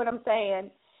 Y'all hear what I'm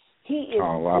saying? He is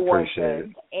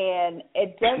gorgeous, and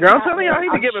it doesn't. Girl, I'm telling y'all, he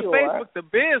need to give Facebook the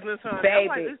business, honey. Baby. I'm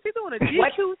like, is he doing a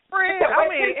GQ spread? I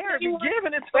mean, Eric, you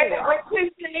giving it to him. What's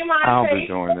his name on I'll Facebook? be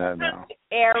doing that now.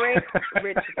 Eric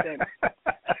Richardson.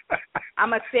 I'm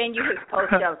gonna send you his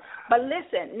post up. But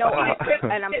listen, no, I'm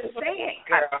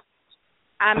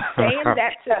saying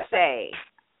that to say,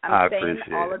 I'm saying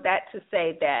all of that to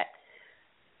say that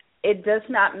it does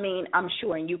not mean, I'm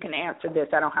sure, and you can answer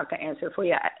this. I don't have to answer it for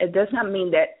you. It does not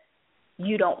mean that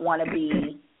you don't want to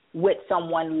be with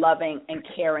someone loving and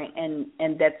caring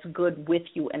and that's good with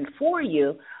you and for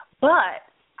you. But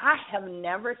I have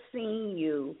never seen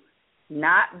you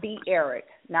not be Eric,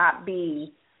 not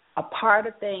be a part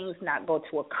of things, not go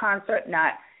to a concert,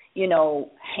 not, you know,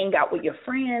 hang out with your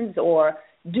friends or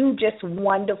do just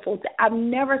wonderful things. I've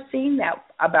never seen that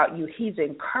about you. He's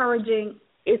encouraging.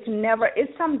 It's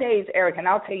some days, Eric, and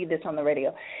I'll tell you this on the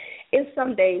radio, it's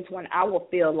some days when I will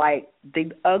feel like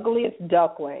the ugliest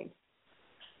duckling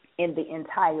in the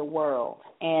entire world.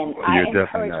 And I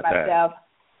encourage myself,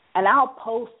 and I'll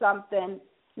post something,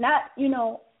 not, you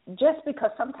know, just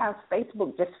because sometimes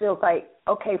Facebook just feels like,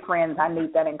 okay, friends, I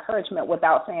need that encouragement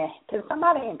without saying, can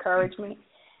somebody encourage me?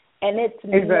 And it's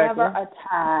never a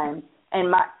time,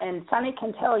 and Sonny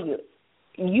can tell you,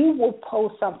 you will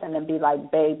post something and be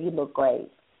like, babe, you look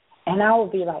great. And I will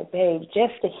be like, babe,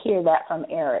 just to hear that from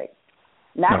Eric.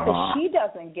 Not that she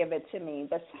doesn't give it to me,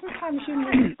 but sometimes you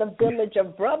need the village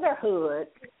of brotherhood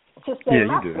to say,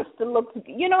 my sister looks,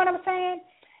 you know what I'm saying?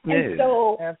 Yeah, and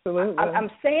so absolutely. I'm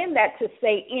saying that to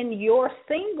say in your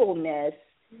singleness,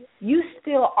 you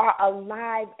still are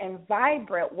alive and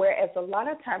vibrant, whereas a lot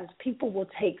of times people will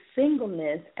take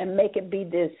singleness and make it be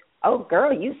this, oh,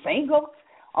 girl, you single?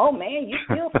 Oh, man, you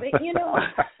still think, you know,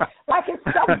 like it's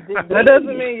something. That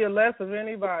doesn't mean you're less of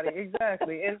anybody.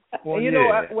 Exactly. And, you know,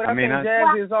 what I think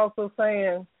Jazzie is also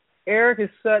saying, Eric is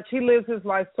he lives his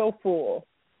life so full,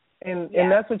 and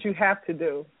that's what you have to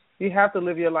do. You have to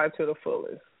live your life to the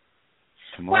fullest.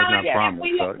 Tomorrow's not promised.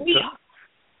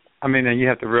 I mean, and you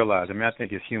have to realize, I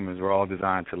think as humans, we're all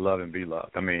designed to love and be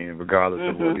loved. I mean, regardless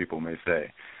of what people may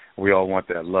say. We all want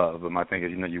that love. But my thing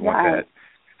is, you want that.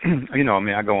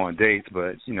 I go on dates,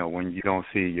 but, when you don't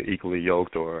see you're equally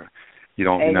yoked or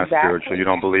you're not spiritual, you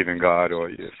don't believe in God or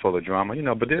you're full of drama,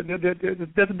 but there's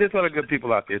a lot of good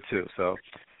people out there, too. So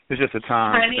it's just a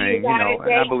time thing,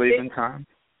 and I believe in time.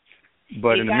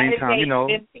 But in the meantime,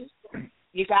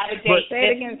 you got to date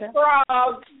 50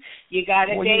 frogs. You got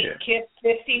to kiss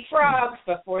 50 frogs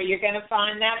before you're going to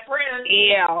find that friend.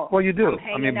 Yeah. Well, you do.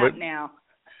 I'm hanging up now.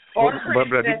 But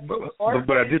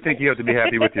I do think you have to be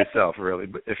happy with yourself, really.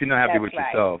 But if you're not happy with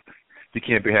yourself, you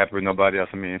can't be happy with nobody else.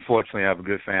 I mean, fortunately, I have a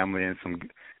good family and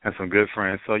some good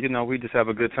friends. So, we just have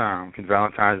a good time.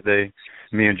 Valentine's Day,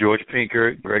 me and George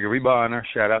Pinkert, Gregory Bonner,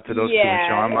 shout out to those two, and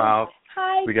Sean Miles.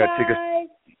 Hi,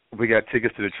 we got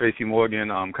tickets to the Tracy Morgan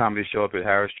comedy show up at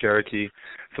Harris Cherokee.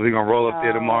 So we're going to roll up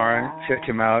there tomorrow, check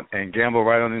him out, and gamble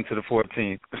right on into the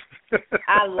 14th.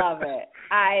 I love it.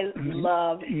 I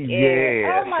love it.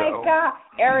 Yeah. Oh, my God.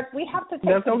 Eric, we have to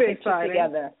take some pictures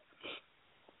together.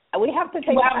 We have to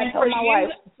take I told my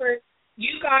wife.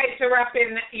 You guys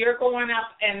you're going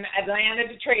up in Atlanta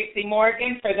to Tracy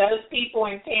Morgan. For those people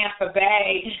in Tampa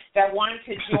Bay that want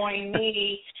to join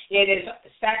me, it is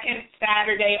second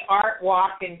Saturday Art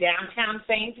Walk in downtown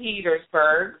St.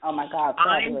 Petersburg. Oh, my God.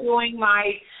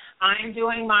 I'm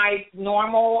doing my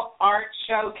normal art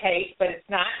showcase, but it's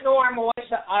not normal.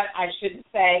 I shouldn't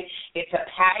say. It's a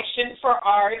passion for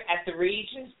art at the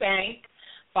Regions Bank,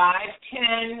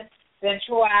 510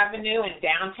 Central Avenue in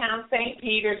downtown St.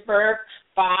 Petersburg,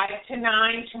 5 to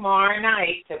 9 tomorrow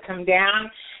night. So come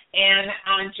down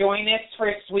and join us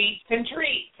for sweets and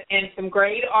treats and some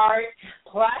great art.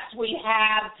 Plus, we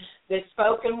have the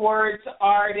spoken words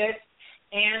artist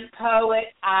and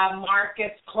poet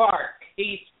Marcus Clark.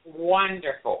 He's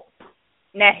wonderful.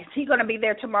 Now, is he going to be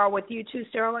there tomorrow with you too,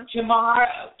 Sterling? Tomorrow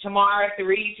at the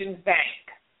Regions Bank.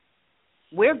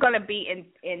 We're going to be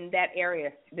in that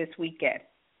area this weekend.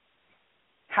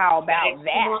 How about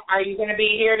that? Are you going to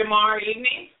be here tomorrow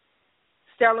evening?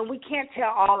 Sterling, we can't tell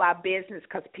all our business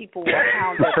because people will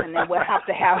hound us and then we'll have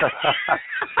to have... All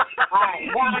right.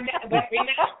 Well,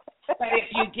 but if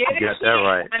you get that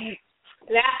right.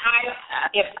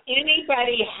 If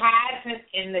anybody hasn't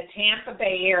in the Tampa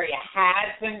Bay area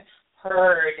hasn't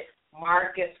heard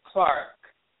Marcus Clark,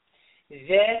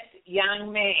 this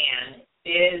young man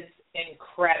is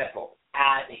incredible.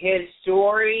 His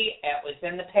story, it was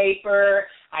in the paper,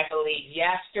 I believe,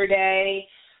 yesterday,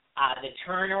 the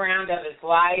turnaround of his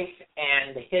life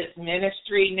and his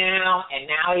ministry now, and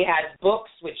now he has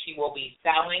books which he will be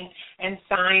selling and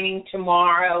signing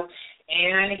tomorrow,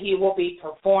 and he will be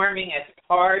performing as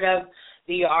part of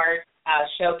the art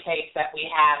showcase that we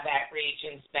have at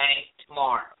Regions Bank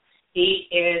tomorrow. He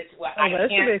is, I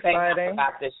can't say enough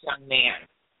about this young man.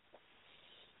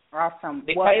 Awesome.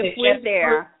 Because well, if we're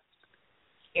there...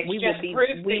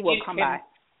 we will come by.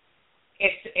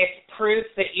 It's proof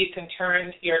that you can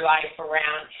turn your life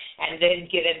around and then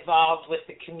get involved with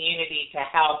the community to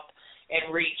help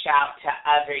and reach out to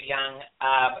other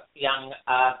young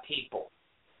people.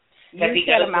 You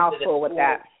said a mouthful with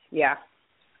that. Yeah.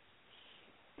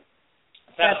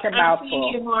 So that's a mouthful.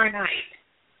 I'll see you tomorrow night.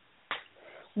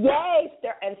 Yay!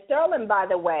 And Sterling, by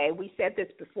the way, we said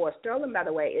this before, Sterling, by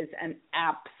the way, is an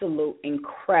absolute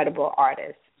incredible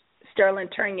artist. Sterling,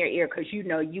 turn your ear because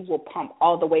you will pump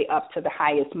all the way up to the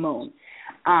highest moon.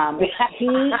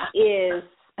 He is,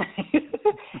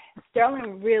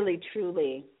 Sterling really,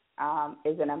 truly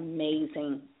is an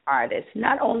amazing artist,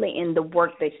 not only in the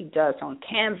work that he does on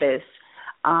canvas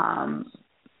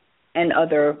and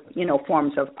other,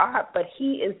 forms of art, but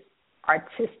he is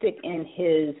artistic in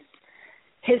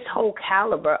his whole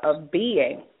caliber of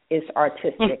being. Is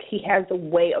artistic. He has a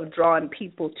way of drawing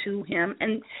people to him.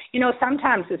 And,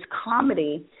 sometimes it's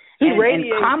comedy and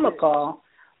comical,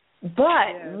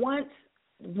 but once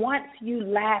you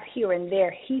laugh here and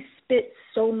there, he spits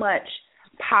so much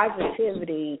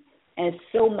positivity and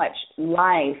so much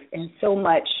life and so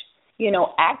much,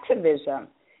 activism.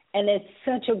 And it's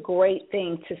such a great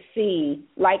thing to see.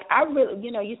 Like, I really,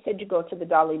 you said you go to the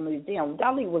Dali Museum.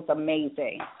 Dali was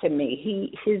amazing to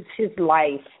me. His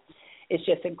life is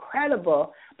just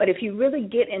incredible. But if you really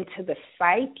get into the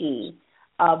psyche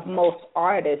of most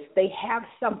artists, they have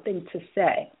something to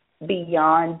say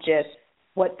beyond just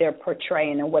what they're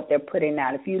portraying and what they're putting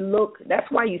out. If you look, that's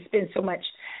why you spend so much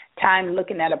time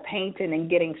looking at a painting and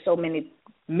getting so many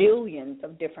millions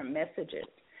of different messages.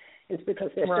 It's because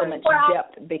there's so much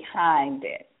depth behind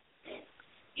it.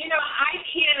 I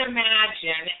can't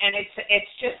imagine, and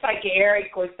it's just like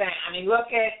Eric was saying. I mean,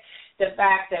 look at the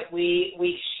fact that we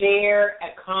share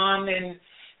a common,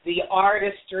 the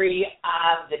artistry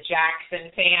of the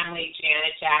Jackson family.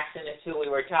 Janet Jackson is who we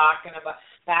were talking about.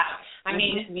 I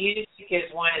mean, music is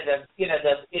one of the,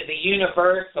 the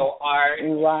universal art.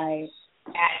 Right.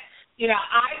 And,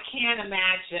 I can't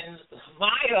imagine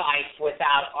my life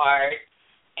without art,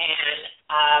 and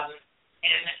I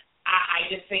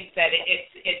just think that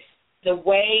it's the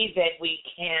way that we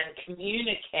can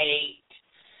communicate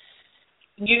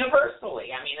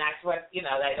universally. I mean, that's what,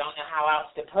 I don't know how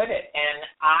else to put it. And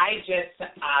I just,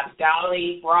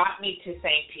 Dolly brought me to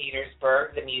St.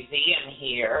 Petersburg, the museum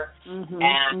here.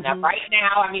 Right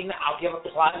now, I mean, I'll give a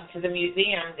plug to the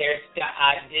museum. There's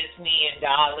Disney and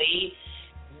Dolly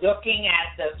looking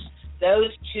at those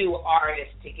two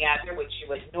artists together, which you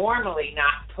would normally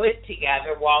not put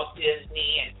together, Walt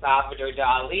Disney and Salvador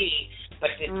Dali,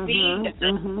 but to see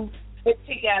them put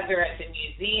together at the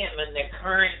museum in the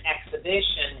current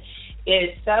exhibition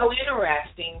is so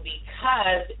interesting,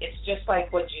 because it's just like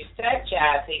what you said,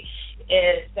 Jazzie,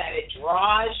 is that it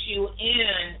draws you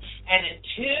in, and in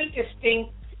two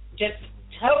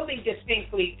totally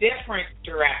distinctly different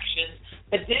directions,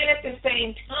 but then at the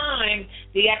same time,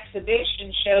 the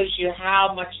exhibition shows you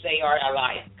how much they are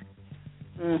alike.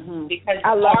 Because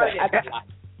I love art it. is alike.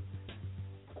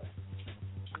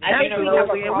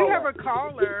 Absolutely. And we have a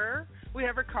caller.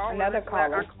 Another caller. Let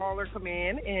our caller come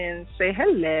in and say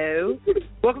hello.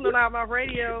 Welcome to Loudmouth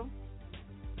Radio.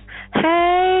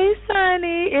 Hey,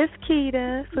 Sonny. It's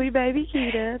Keita, sweet baby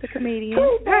Keita, the comedian.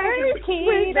 Hey,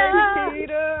 Keita.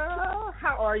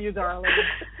 How are you, darling?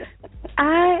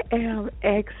 I am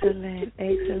excellent.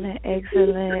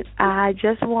 I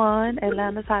just won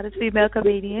Atlanta's hottest female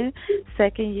comedian,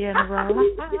 second year in a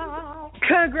row.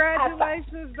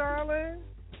 Congratulations, darling.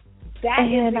 That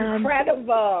is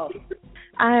incredible.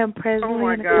 I am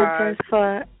president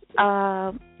for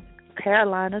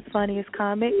Carolina's funniest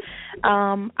comic.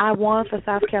 I won for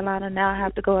South Carolina. Now I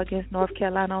have to go against North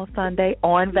Carolina on Sunday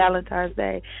on Valentine's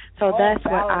Day. So that's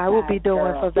what I will be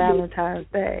doing for Valentine's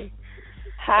Day.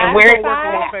 And where's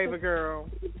your favorite girl?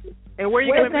 And where are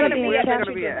you going to be? Where's it going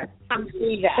to be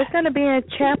at? It's going to be in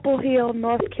Chapel Hill,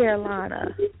 North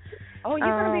Carolina. Oh, you're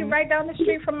going to be right down the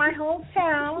street from my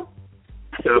hometown.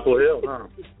 Chapel Hill, huh?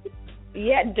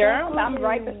 Yeah, Durham. I'm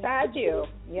right beside you.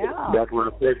 Yeah. That's where I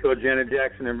played for Janet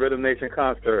Jackson and Rhythm Nation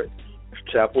concert.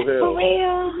 Chapel Hill. For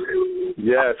real?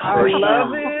 Yes. I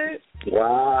love it.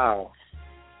 Wow.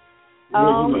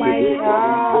 Oh my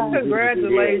God!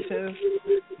 Congratulations.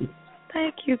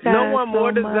 Thank you guys. No one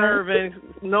more so deserving.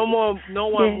 No one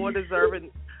more deserving.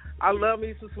 I love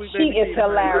me some Sweet Baby She is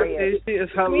hilarious. She is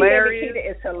hilarious. Sweet Baby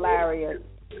Keita is hilarious.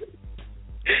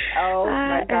 Oh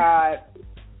my God.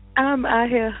 I'm out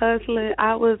here hustling.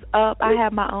 I was up. I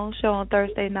have my own show on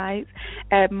Thursday nights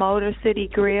at Motor City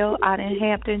Grill out in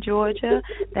Hampton, Georgia,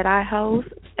 that I host.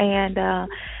 And I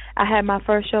had my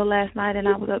first show last night, and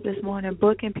I was up this morning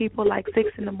booking people like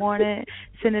 6 in the morning,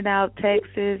 sending out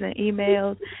texts and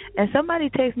emails. And somebody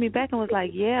texted me back and was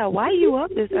like, yeah, why you up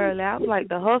this early? I was like,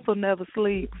 the hustle never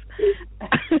sleeps.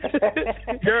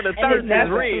 Girl, the thirst is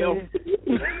real.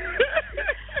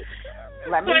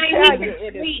 Let me tell you,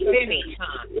 it is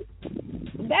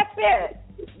That's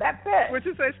it. What'd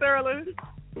you say, Sterling?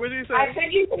 What'd you say? I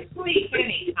said you can sleep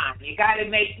anytime. You gotta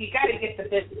get the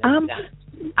business done.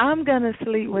 I'm gonna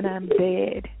sleep when I'm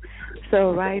dead.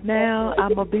 So right now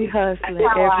I'm gonna be hustling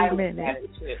every minute.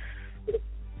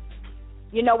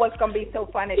 You know what's going to be so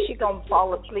funny? She's going to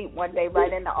fall asleep one day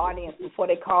right in the audience before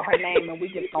they call her name, and we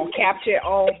just going to capture it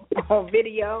on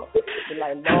video. Be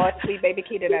like, Lord, Sweet Baby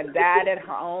Keita done died at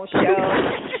her own show.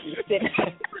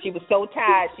 She was so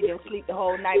tired she didn't sleep the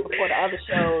whole night before the other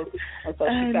shows, and so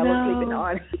she fell asleep in the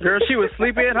audience. Girl, she was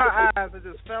sleeping in her eyes and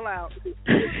just fell out.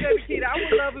 Baby Keita, I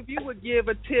would love if you would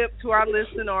give a tip to our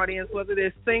listening audience, whether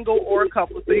they're single or a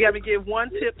couple. So you got to give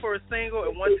one tip for a single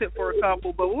and one tip for a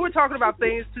couple. But we were talking about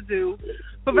things to do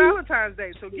for Valentine's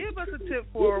Day. So give us a tip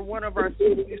for one of our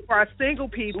single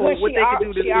people, what they can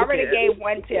do this weekend. She already gave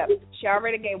one tip. She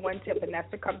already gave one tip, and that's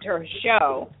to come to her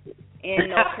show in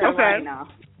North Carolina.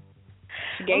 Okay.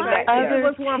 She gave that tip.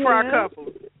 What's one for our couple?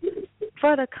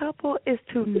 For the couple is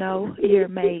to know your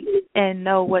mate and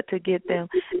know what to get them.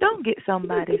 Don't get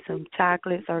somebody some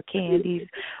chocolates or candies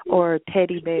or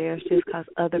teddy bears just because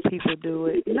other people do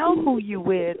it. Know who you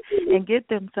with and get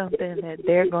them something that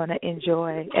they're going to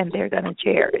enjoy and they're going to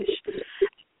cherish.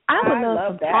 I would love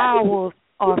some towels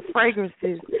or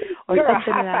fragrances or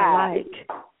something that I like.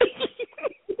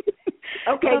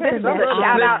 Okay, this is a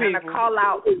shout out and a call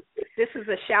out. This is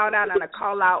a shout out and a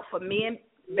call out for me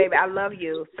baby, I love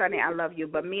you. Sonny, I love you.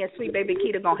 But me and Sweet Baby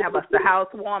Keita going to have us the house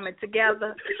warming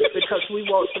together because we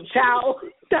want some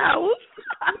towels.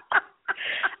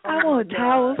 I want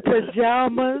towels,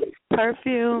 pajamas,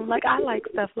 perfume. Like, I like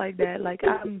stuff like that. Like,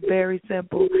 I'm very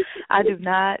simple. I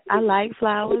like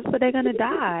flowers, but they're going to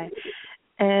die.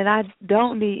 And I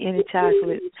don't need any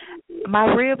chocolate. My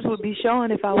ribs would be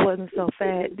showing if I wasn't so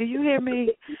fat. Do you hear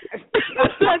me?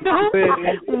 I don't.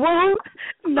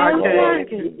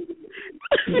 Working.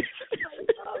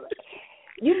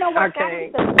 You know what?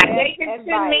 Okay. They can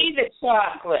send me the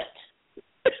chocolate.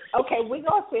 Okay, we're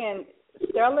going to send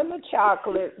Sterling the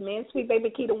chocolate. Me and Sweet Baby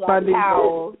Keita want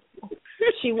towels.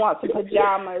 She wants some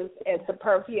pajamas and some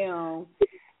perfume.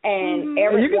 And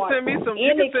Eric you can wants send me some.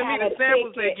 You can send me the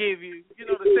samples they give you. You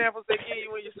know the samples they give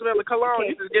you when you smell the cologne. Okay.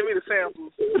 You just give me the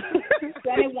samples.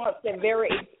 Sonny wants the very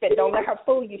expensive. Don't let her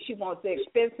fool you. She wants the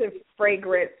expensive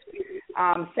fragrance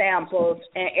samples,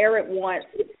 and Eric wants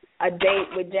a date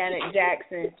with Janet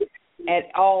Jackson at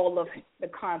all of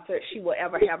the concerts she will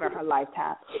ever have in her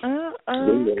lifetime.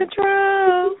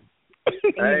 Control.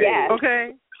 Hey. Yes.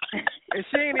 Okay. And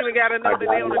she ain't even got to know that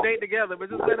they on a date together, but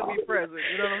just let them be present.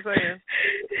 You know what I'm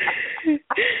saying?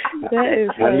 That is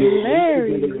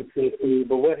hilarious.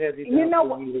 But what has he done? You know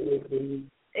what?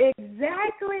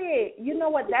 Exactly. You know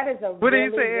what? That is a really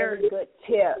good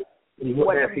tip.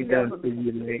 What has he done for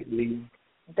you lately?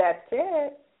 That's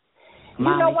it.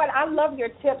 Mommy, you know what? I love your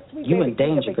tips, Sweet you Baby in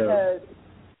danger, Keita, girl.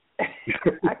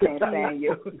 because I can't stand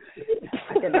you.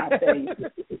 I cannot stand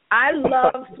you. I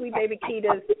love Sweet Baby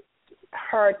Keita's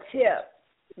her tip.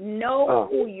 Know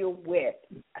who you're with.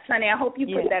 Sonny, I hope you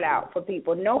put that out for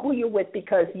people. Know who you're with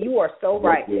because you are so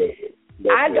right.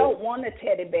 I don't want a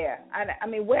teddy bear. I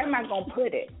mean, where am I going to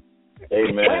put it?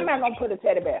 Amen. Where am I going to put a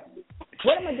teddy bear?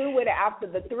 What am I going to do with it after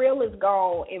the thrill is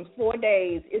gone? In 4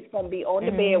 days, it's going to be on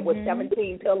the bed with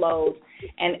 17 pillows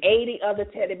and 80 other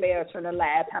teddy bears from the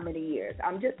last how many years?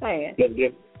 I'm just saying.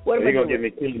 What am I going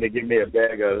to give me a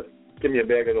bag of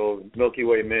those Milky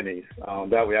Way minis.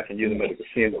 That way I can use them as a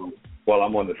casino while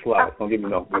I'm on the slide. Don't give me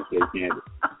no Milky Way candy.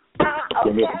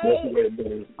 Give me the Milky Way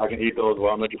minis. I can eat those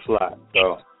while I'm at the slide.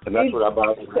 So, and that's what I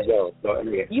buy for myself. So,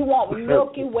 anyway. You want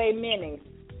Milky Way minis?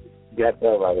 Got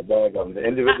that right, a bag of them, the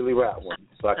individually wrapped ones,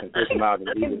 so I can take them out and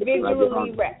eat them.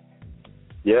 Individually wrapped.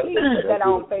 Yep. Please put that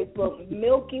on Facebook.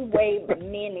 Milky Way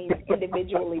minis,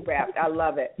 individually wrapped. I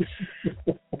love it.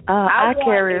 I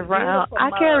carry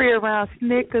around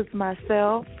Snickers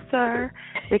myself, sir,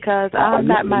 because I'm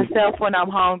not myself when I'm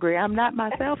hungry. I'm not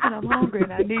myself when I'm hungry,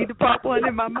 and I need to pop one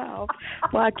in my mouth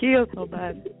before I kill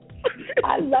somebody.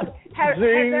 I love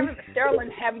it.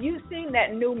 Sterling, have you seen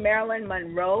that new Marilyn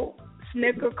Monroe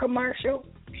Snicker commercial?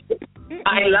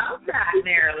 I love that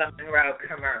Marilyn Monroe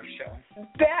commercial.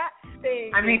 That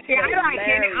thing. I mean, see, I like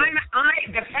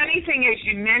it. The funny thing is,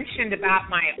 you mentioned about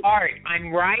my art.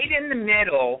 I'm right in the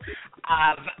middle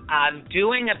of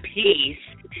doing a piece.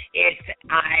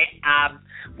 I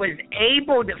was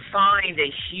able to find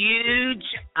a huge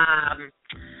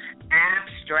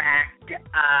abstract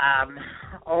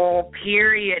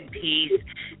period piece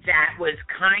that was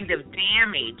kind of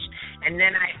damaged, and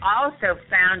then I also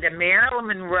found a Marilyn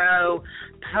Monroe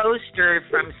poster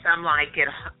from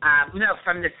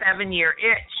from the 7-Year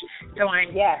Itch. So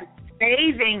I'm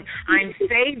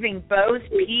saving both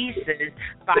pieces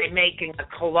by making a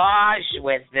collage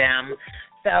with them.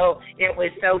 So it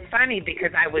was so funny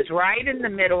because I was right in the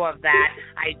middle of that.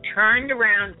 I turned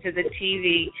around to the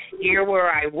TV here where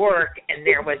I work, and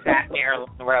there was that Marilyn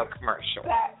Monroe commercial.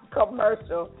 That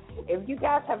commercial. If you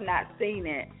guys have not seen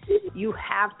it, you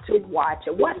have to watch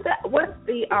it. What's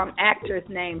the actor's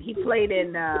name? He played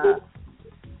in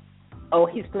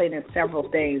he's played in several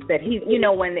things that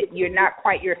when you're not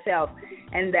quite yourself,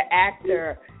 and the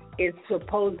actor is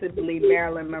supposedly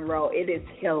Marilyn Monroe. It is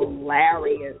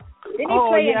hilarious. Didn't he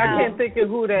play in I can't think of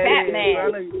who that Batman. is. I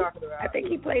know you're talking about. I think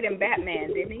he played in Batman,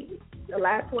 didn't he? The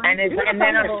last one. And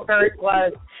then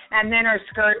her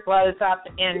skirt blows up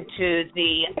into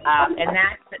the and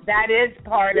that is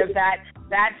part of that.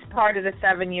 That's part of the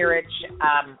 7-Year Itch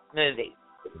movie.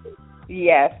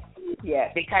 Yes.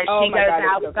 Because she goes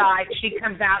outside. She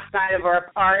comes outside of her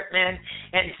apartment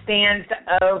and stands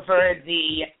over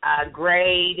the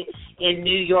grade in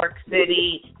New York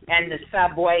City, and the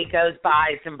subway goes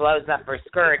by and blows up her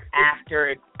skirt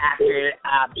after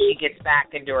she gets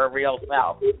back into her real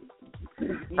self,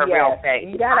 her real face.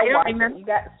 You gotta watch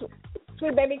it.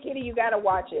 Sweet Baby Keita, you gotta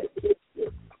watch it.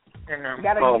 But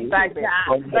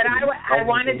I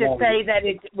wanted to say that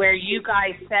it's where you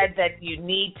guys said that you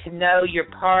need to know your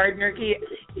partner.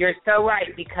 You're so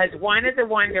right, because one of the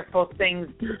wonderful things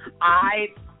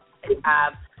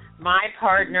my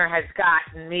partner has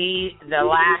gotten me the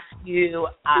last few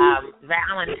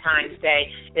Valentine's Day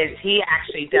is he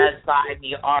actually does buy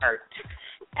me art.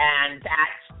 And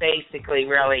that's basically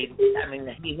really, I mean,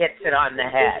 he hits it on the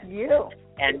head. It's you.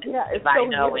 And it's by so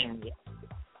knowing you.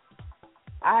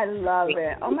 I love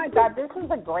it. Oh my God, this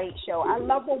is a great show. I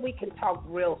love when we can talk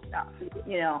real stuff.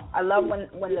 You know, I love when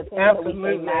the things that we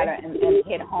say matter and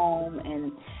hit home,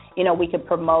 and you know, we can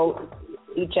promote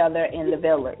each other in the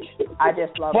village. I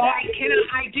just love that.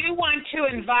 I do want to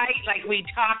invite, like we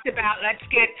talked about, let's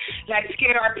get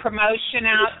our promotion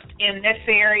out in this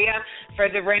area for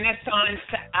the Renaissance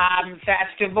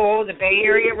Festival. The Bay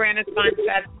Area Renaissance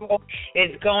Festival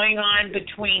is going on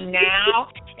between now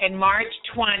and March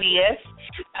 20th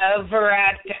over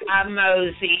at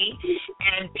Mosey,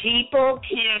 and people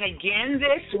can again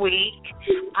this week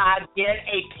get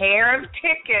a pair of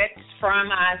tickets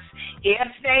from us if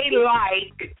they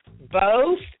like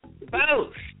both.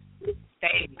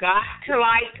 They've got to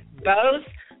like both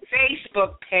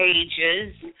Facebook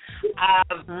pages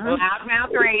of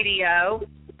Loudmouth Radio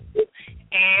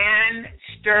and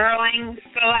Sterling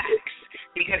Selects,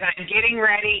 because I'm getting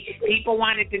ready. People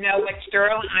wanted to know what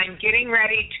Sterling. I'm getting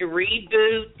ready to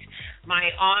reboot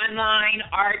my online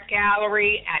art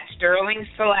gallery at Sterling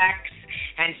Selects,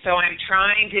 and so I'm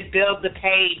trying to build the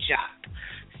page up.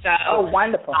 So,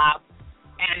 wonderful.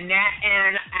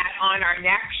 On our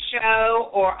next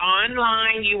show or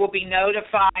online, you will be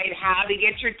notified how to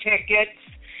get your tickets.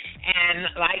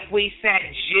 And like we said,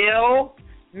 Jill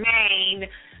Main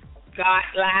got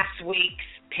last week's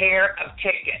pair of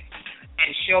tickets,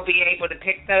 and she'll be able to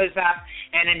pick those up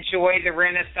and enjoy the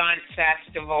Renaissance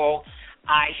Festival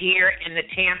here in the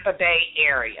Tampa Bay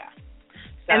area.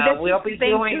 So and this we'll is be the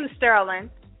thing doing too,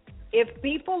 Sterling. If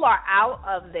people are out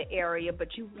of the area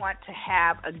but you want to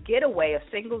have a getaway, a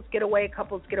singles getaway,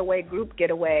 couples getaway, group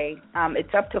getaway,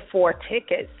 it's up to 4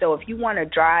 tickets. So if you want to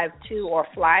drive to or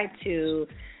fly to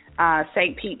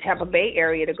St. Pete, Tampa Bay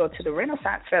area to go to the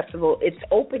Renaissance Festival, it's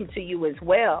open to you as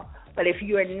well. But if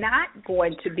you're not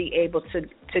going to be able to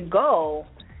go,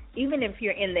 even if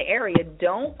you're in the area,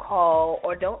 don't call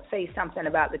or don't say something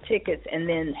about the tickets and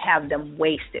then have them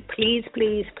wasted. Please,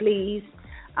 please, please.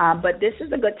 But this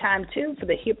is a good time, too, for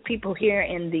the people here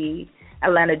in the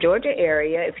Atlanta, Georgia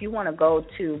area. If you want to go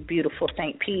to beautiful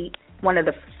St. Pete, one of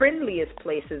the friendliest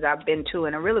places I've been to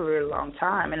in a really, really long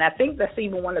time. And I think that's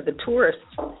even one of the tourist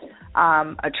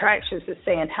attractions, is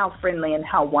saying how friendly and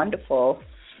how wonderful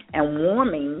and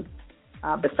warming,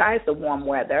 besides the warm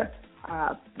weather,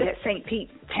 that St. Pete,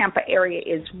 Tampa area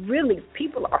is really,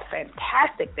 people are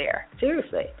fantastic there,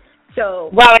 seriously. So,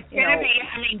 well, it's going to be,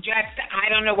 I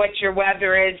don't know what your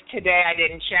weather is today. I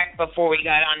didn't check before we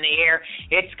got on the air.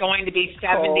 It's going to be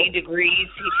 70 degrees.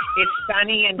 It's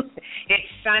sunny and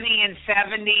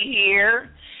 70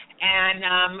 here.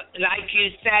 And like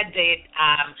you said,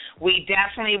 we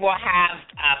definitely will have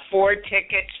 4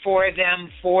 tickets for them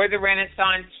for the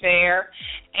Renaissance Fair.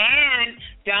 And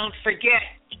don't forget,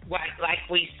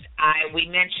 we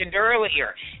mentioned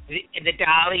earlier, the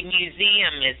Dolly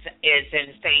Museum is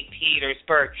in St.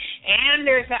 Petersburg, and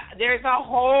there's a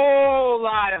whole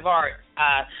lot of art.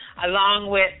 Along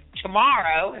with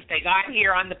tomorrow, if they got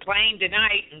here on the plane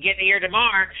tonight and get here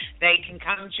tomorrow, they can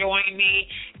come join me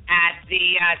at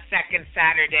the second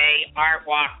Saturday Art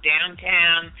Walk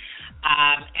downtown.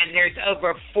 And there's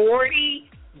over 40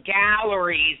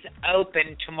 galleries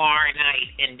open tomorrow night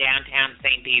in downtown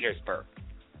St. Petersburg.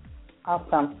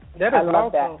 Awesome. I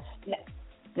love that.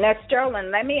 Now, Sterling,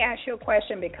 let me ask you a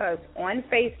question, because on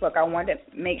Facebook, I want to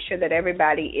make sure that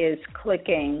everybody is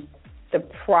clicking the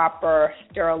proper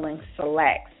Sterling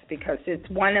Selects, because it's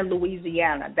one in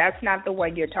Louisiana. That's not the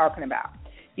one you're talking about.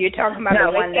 You're talking about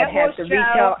the one that has the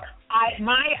retail.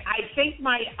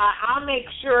 I'll make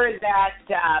sure that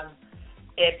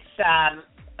it's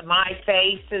my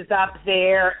face is up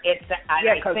there.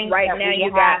 Because right now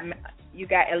you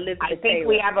got Elizabeth I think Taylor.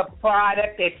 we have a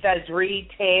product that says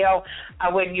retail.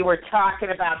 When you were talking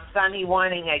about Sonny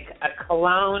wanting a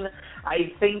cologne,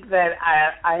 I think that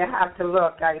I have to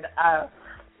look.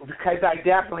 Because I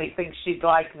definitely think she'd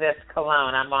like this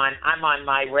cologne. I'm on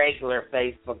my regular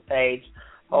Facebook page.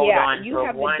 Hold on you for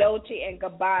have one. The Dolce and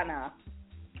Gabbana.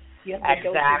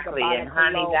 Exactly, and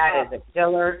honey, that is a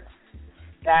killer.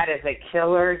 That is a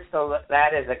killer. So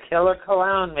that is a killer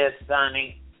cologne, Miss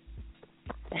Sonny.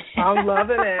 I'm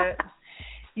loving it.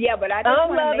 Yeah, but I just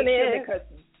want to make sure, because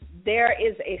there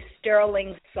is a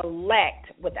Sterling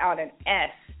Select without an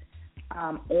S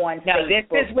on Facebook. No, this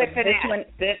is with an S.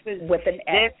 This is with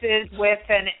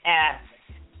an S.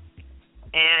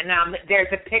 And there's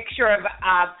a picture of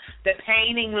the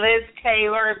painting Liz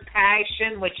Taylor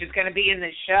Passion, which is going to be in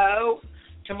the show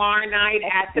tomorrow night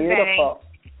at the bank.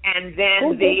 And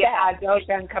then the Dolce &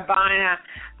 Gabbana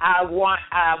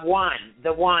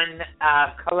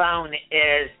cologne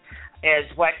is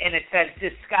what, and it says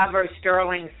Discover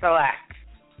Sterling Select.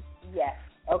 Yes.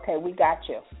 Okay, we got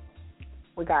you.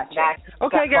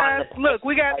 Okay, guys, look,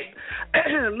 we got,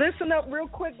 listen up real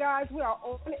quick, guys. We are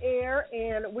on air,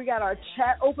 and we got our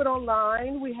chat open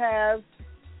online. We have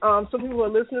some people who are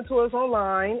listening to us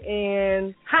online.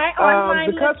 And hi,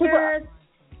 online listeners.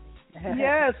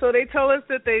 Yeah, so they told us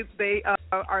that they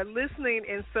are listening,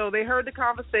 and so they heard the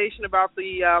conversation about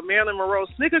the Marilyn Monroe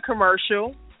Snicker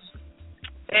commercial.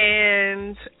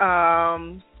 And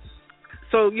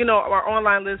so, you know, our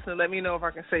online listener, let me know if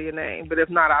I can say your name. But if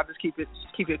not, I'll just keep it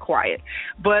quiet.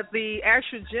 But the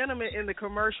actual gentleman in the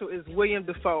commercial is William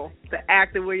Dafoe, the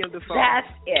actor William Dafoe. That's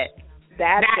it.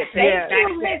 Thank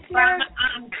you, listener.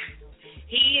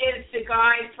 He is the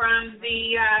guy from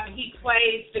the, he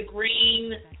plays the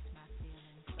green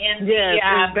in the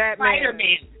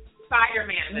Spider-Man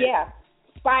movie. Yeah.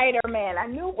 Spider-Man. I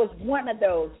knew it was one of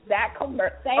those. That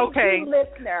commercial. Thank you,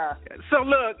 listener. So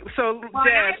look,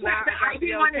 Jazz, I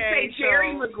didn't want to say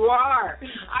Jerry Maguire.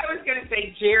 I was going to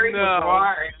say Jerry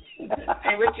Maguire,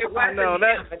 which it wasn't. I know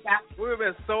we would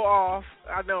have been so off.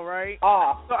 I know, right?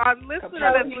 Off. So our listener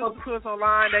that's listening to us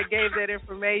online that gave that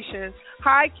information.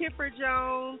 Hi, Kipper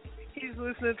Jones. He's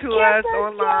listening to us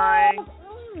online.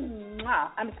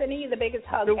 I'm sending you the biggest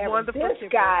hug ever. This Kipper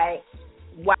guy.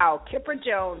 Wow, Kipper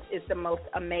Jones is the most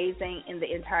amazing in the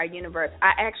entire universe.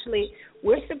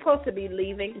 We're supposed to be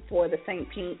leaving for the St.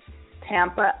 Pete,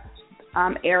 Tampa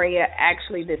area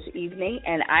actually this evening,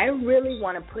 and I really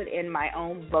want to put in my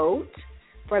own vote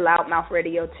for Loudmouth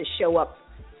Radio to show up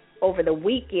over the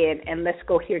weekend, and let's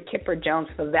go hear Kipper Jones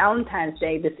for Valentine's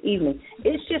Day this evening.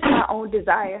 It's just my own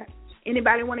desire.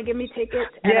 Anybody want to give me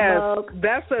tickets? Yes,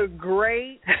 that's a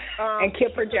great. And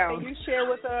Kipper Jones. Can you share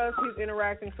with us? He's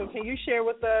interacting. So can you share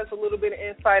with us a little bit of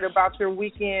insight about your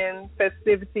weekend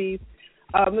festivities?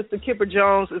 Mr. Kipper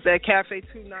Jones is at Cafe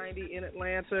 290 in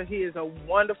Atlanta. He is a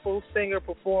wonderful singer,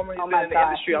 performer. He's been in the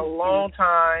industry a long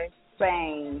time.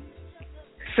 Same.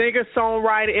 Singer,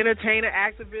 songwriter, entertainer,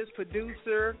 activist,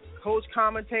 producer, coach,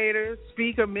 commentator,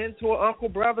 speaker, mentor, uncle,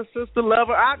 brother, sister,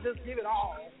 lover. I just give it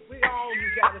all. We all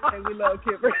got to say we love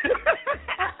Kipper.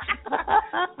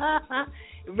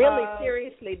 Really,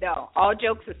 seriously though, all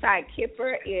jokes aside,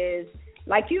 Kipper is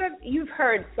like you've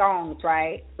heard songs,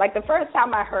 right? Like the first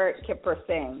time I heard Kipper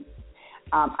sing,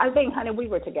 I think, honey, we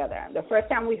were together. The first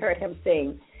time we heard him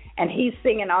sing, and he's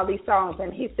singing all these songs,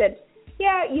 and he said,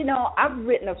 yeah, you know, I've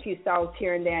written a few songs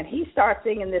here and there, and he starts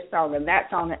singing this song and that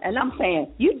song, and I'm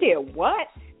saying, you did what?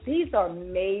 These are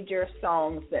major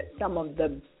songs that some of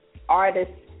the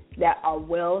artists that are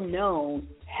well known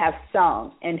have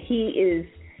sung, and he is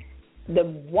the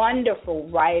wonderful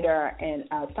writer and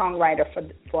songwriter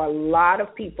for a lot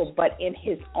of people, but in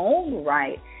his own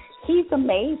right, he's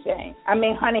amazing. I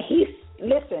mean, honey,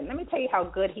 listen, let me tell you how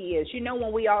good he is. You know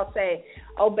when we all say,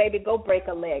 oh, baby, go break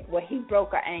a leg. Well, he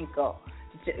broke an ankle.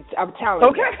 I'm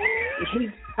telling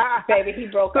you. Baby, he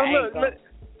broke an ankle.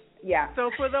 Yeah. So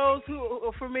for those who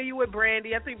are familiar with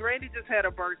Brandy, I think Brandy just had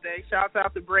a birthday. Shouts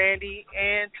out to Brandy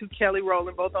and to Kelly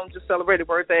Rowland. Both of them just celebrated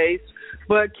birthdays.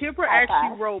 But Kipper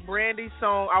actually wrote Brandy's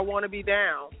song, I Want to Be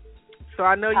Down. So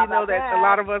I know you know that. A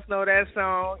lot of us know that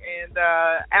song, and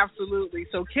absolutely.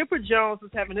 So Kipper Jones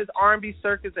is having his R&B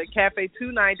circus at Cafe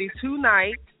 290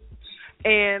 tonight,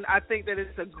 and I think that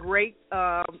it's a great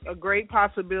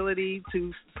possibility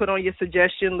to put on your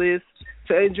suggestion list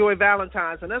to enjoy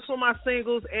Valentine's, and that's for my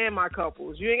singles and my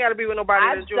couples. You ain't got to be with nobody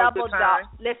to enjoy the time.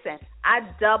 Listen, I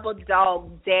double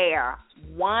dog dare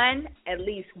at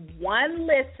least one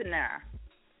listener,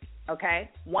 okay,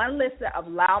 one listener of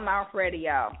Loudmouth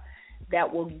Radio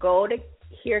that will go to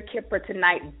hear Kipper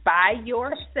tonight by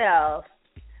yourself.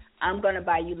 I'm going to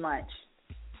buy you lunch.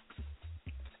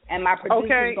 And my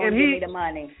producer's going to give me the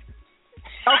money.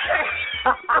 Okay.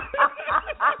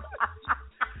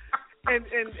 And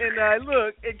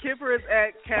look, and Kipper is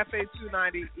at Cafe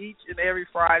 290 each and every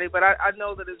Friday, but I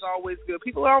know that it's always good.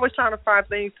 People are always trying to find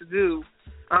things to do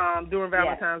during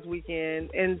Valentine's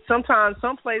weekend, and sometimes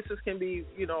some places can be,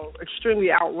 you know,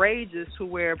 extremely outrageous to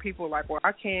where people are like, well,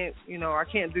 I can't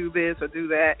do this or do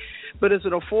that, but it's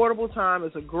an affordable time.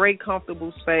 It's a great,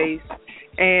 comfortable space,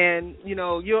 and you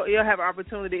know you'll have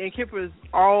opportunity. And Kipper is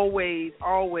always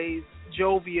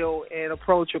jovial and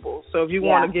approachable. So if you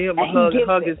want to give him a hug,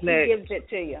 hug his neck. He gives it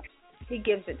to you. He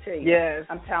gives it to you. Yes.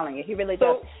 I'm telling you, he really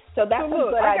does. So that's a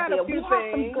good idea. We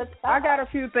have some good stuff. I got a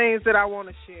few things that I want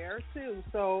to share, too.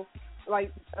 So,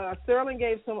 like Sterling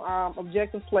gave some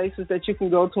objective places that you can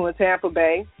go to in Tampa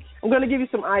Bay. I'm going to give you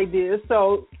some ideas.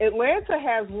 So Atlanta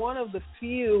has one of the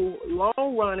few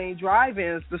long-running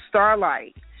drive-ins, the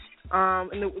Starlight.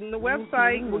 And the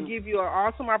website will give you an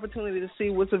awesome opportunity to see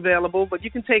what's available, but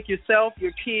you can take yourself,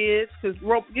 your kids, because,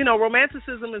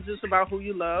 romanticism is just about who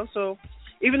you love. So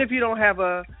even if you don't have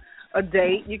a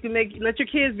date, you can let your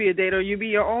kids be a date, or you be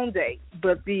your own date.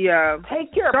 But the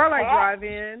take your Starlight pet.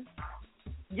 Drive-In,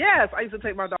 yes, I used to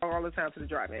take my dog all the time to the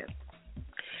drive-in.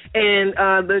 And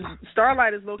the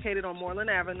Starlight is located on Moreland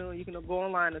Avenue. You can go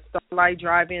online to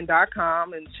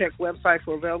starlightdrivein.com and check website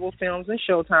for available films and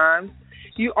showtimes.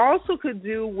 You also could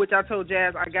do, which I told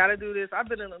Jazz, I got to do this. I've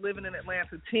been living in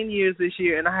Atlanta 10 years this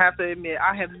year, and I have to admit,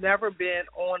 I have never been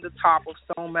on the top of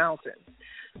Stone Mountain.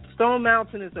 Stone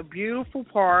Mountain is a beautiful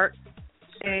park,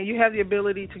 and you have the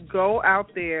ability to go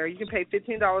out there. You can pay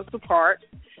 $15 to park.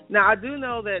 Now, I do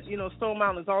know that, Stone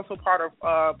Mountain is also part of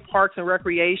Parks and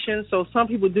Recreation, so some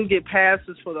people do get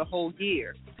passes for the whole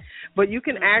year. But you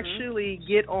can actually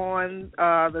get on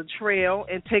the trail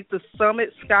and take the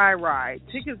Summit Sky Ride.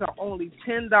 Tickets are only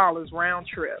 $10 round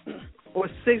trip or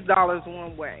 $6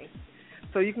 one way.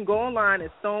 So you can go online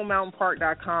at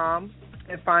stonemountainpark.com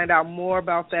and find out more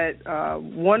about that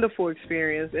wonderful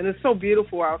experience. And it's so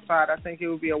beautiful outside. I think it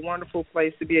would be a wonderful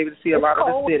place to be able to see a lot of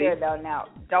the city. It's cold here, though, now.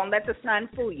 Don't let the sun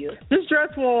fool you. Just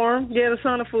dress warm. Yeah, the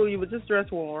sun will fool you, but just dress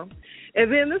warm. And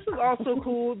then this is also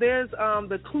cool. There's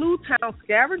the Clue Town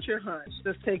scavenger hunt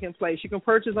that's taking place. You can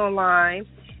purchase online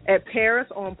at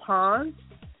Paris on Ponds,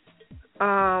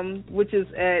 which is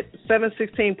at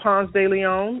 716 Ponce de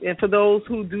Leon. And for those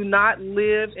who do not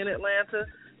live in Atlanta,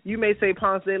 you may say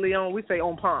Ponce de Leon. We say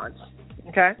on Ponds.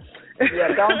 Okay? Yeah,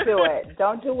 don't do it.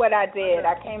 Don't do what I did.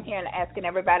 I came here and asking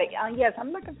everybody, yes,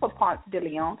 I'm looking for Ponce de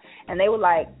Leon. And they were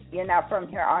like, you're not from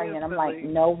here, are you? And I'm like,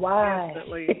 no, why?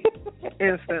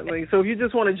 Instantly. So if you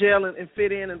just want to gel and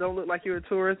fit in and don't look like you're a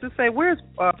tourist, just say, where's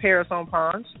Paris on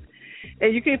Ponds?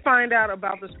 And you can find out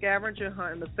about the scavenger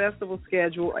hunt and the festival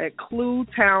schedule at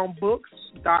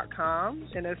cluetownbooks.com.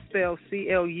 And that's spelled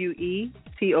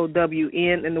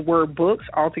CLUETOWN and the word books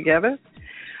altogether.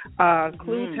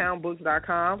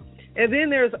 cluetownbooks.com. And then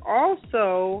there's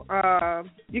also,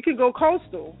 you can go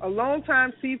coastal. A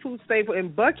longtime seafood staple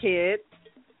in Buckhead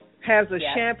has a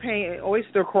champagne and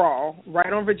oyster crawl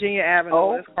right on Virginia Avenue.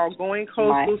 Oh, it's called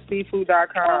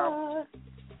GoingCoastalSeafood.com.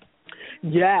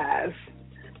 Yes.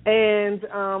 And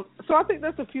so I think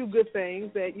that's a few good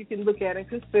things that you can look at and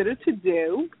consider to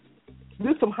do.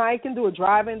 Do some hiking, do a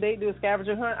drive-in date, do a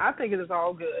scavenger hunt. I think it is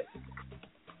all good.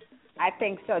 I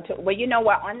think so, too. Well, you know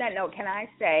what? On that note, can I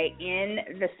say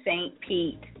in the St.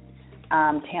 Pete,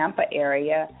 Tampa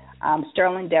area,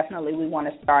 Sterling, definitely we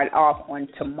want to start off on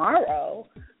tomorrow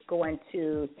going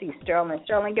to see Sterling.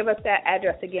 Sterling, give us that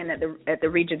address again at the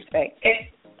Regents Bank.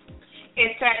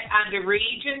 It's at the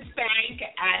Regents Bank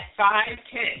at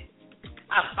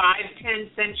 510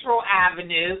 Central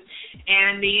Avenue.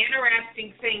 And the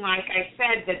interesting thing, like I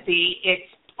said, that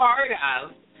it's part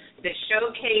of the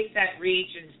showcase at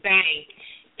Regents Bank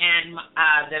and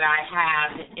that I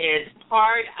have is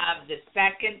part of the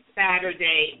second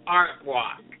Saturday art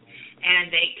walk.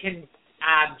 And they can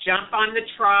jump on the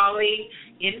trolley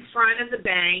in front of the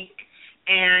bank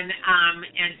and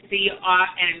see,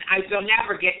 and you'll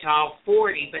never get to all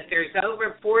 40, but there's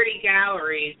over 40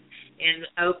 galleries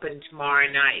open tomorrow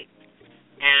night.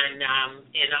 And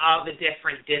in all the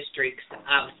different districts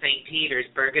of St.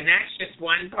 Petersburg. And that's just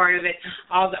one part of it.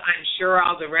 I'm sure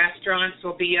all the restaurants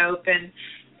will be open.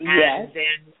 And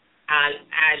then,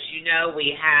 as you know,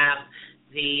 we have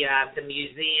the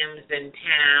museums in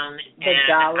town. The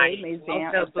Dolly Museum,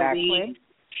 exactly.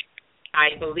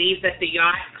 I believe that the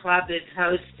Yacht Club is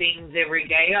hosting the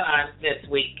regatta this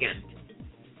weekend.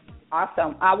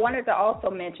 Awesome. I wanted to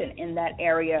also mention in that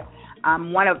area,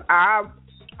 one of our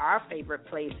favorite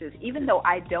places, even though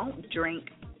I don't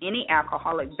drink any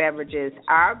alcoholic beverages,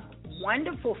 our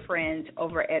wonderful friends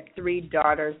over at Three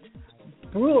Daughters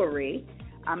Brewery,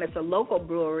 it's a local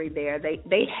brewery there.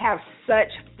 They have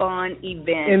such fun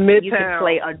events. In Midtown. You can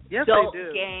play adult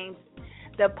games.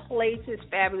 The place is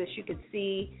fabulous. You can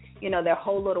see, their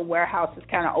whole little warehouse is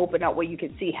kind of open up where you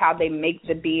can see how they make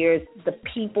the beers. The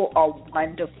people are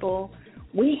wonderful.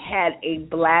 We had a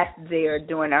blast there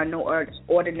during our No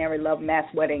Ordinary Love Mass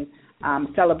Wedding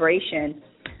celebration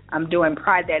during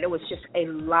Pride Day. It was just a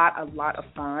lot of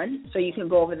fun. So you can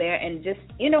go over there and just,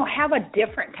 have a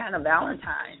different kind of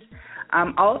Valentine's.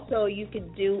 Also, you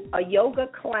could do a yoga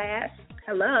class.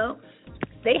 Hello.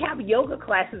 They have yoga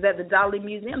classes at the Dolly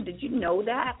Museum. Did you know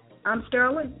that,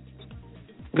 Sterling?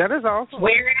 That is awesome.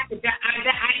 Where I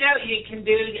know you can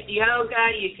do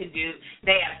yoga.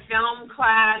 They have film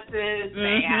classes.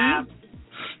 They have,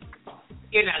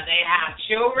 they have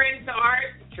children's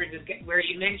art where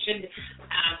you mentioned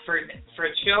for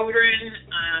children.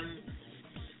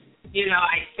 I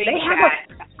think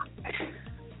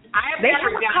I have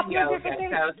never done yoga,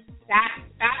 so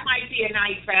that might be a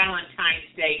nice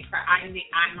Valentine's Day. I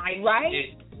might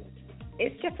right.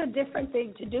 It's just a different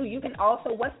thing to do. You can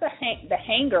also, what's the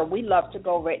hangar? We love to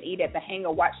go over and eat at the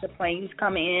hangar, watch the planes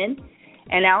come in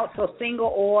and out. So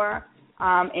single or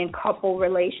in couple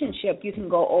relationship, you can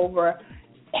go over,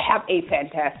 have a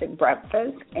fantastic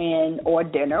breakfast or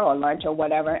dinner or lunch or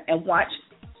whatever, and watch,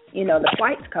 the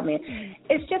flights come in.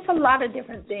 It's just a lot of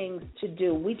different things to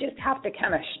do. We just have to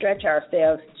kind of stretch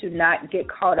ourselves to not get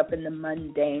caught up in the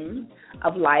mundane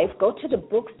of life. Go to the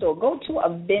bookstore. Go to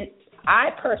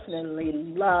I personally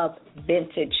love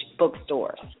vintage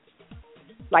bookstores.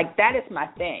 Like, that is my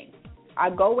thing.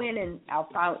 I go in and I'll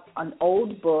find an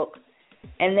old book,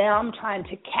 and then I'm trying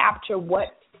to capture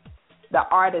what the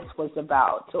artist was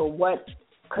about, or what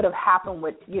could have happened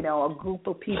with, a group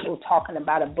of people talking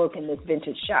about a book in this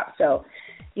vintage shop. So,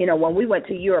 when we went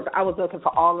to Europe, I was looking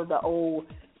for all of the old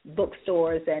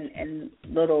bookstores and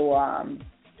little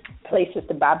places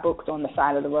to buy books on the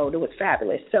side of the road. It was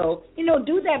fabulous. So,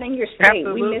 do that in your state.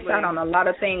 Absolutely. We miss out on a lot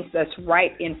of things that's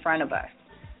right in front of us.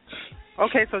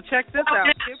 Okay, so check this out.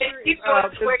 Kipper is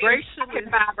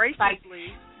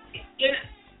graciously.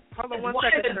 Hold on one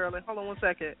second, Sterling. Hold on one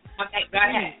second. Okay, go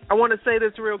ahead. I want to say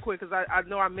this real quick because I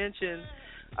know I mentioned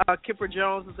Kipper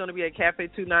Jones is going to be at Cafe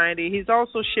 290. He's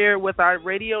also shared with our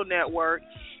radio network.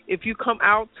 If you come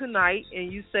out tonight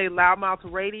and you say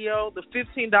Loudmouth Radio, the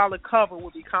 $15 cover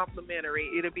will be complimentary.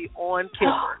 It'll be on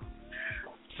Kipper.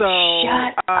 So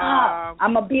shut up!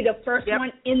 I'm gonna be the first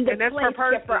one in the place,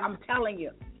 Kipper. I'm telling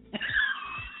you.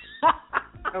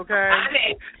 Okay. I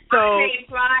may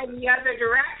fly the other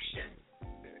direction.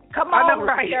 Come on,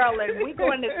 Carolyn. We're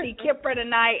going to see Kipper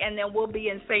tonight, and then we'll be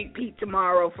in St. Pete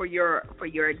tomorrow for your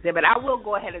exhibit. I will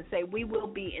go ahead and say we will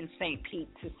be in St. Pete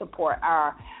to support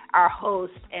our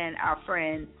host and our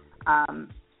friend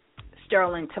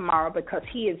Sterling tomorrow, because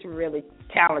he is really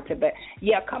talented. But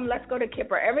yeah, let's go to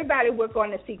Kipper. Everybody, we're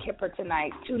going to see Kipper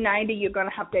tonight. 290. You're going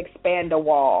to have to expand the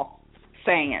wall.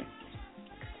 Saying.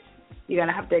 You're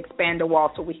going to have to expand the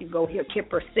wall so we can go hear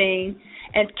Kipper sing.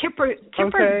 And Kipper's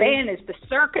band is the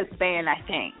Circus Band, I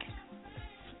think.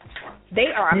 They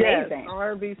are amazing. Yes,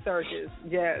 R&B Circus,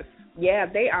 yes. Yeah,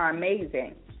 they are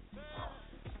amazing.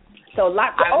 So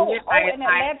lots of, in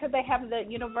Atlanta they have the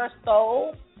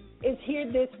Universal is here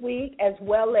this week, as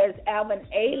well as Alvin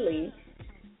Ailey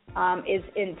is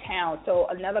in town. So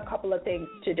another couple of things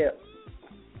to do.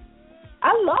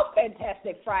 I love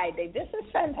Fantastic Friday. This is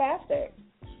fantastic.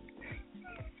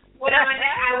 Well,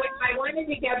 I wanted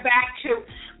to get back to,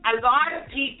 a lot of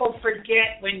people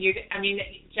forget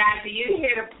Jazzie, you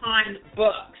hit upon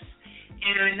books,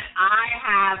 and I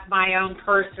have my own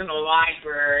personal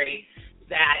library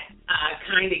that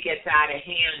kind of gets out of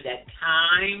hand at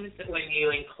times when you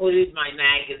include my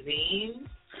magazines.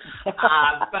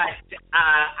 But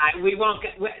we won't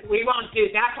do,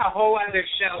 that's a whole other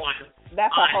show on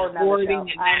hoarding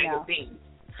and magazines.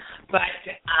 But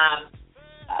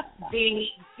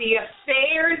the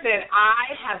affair that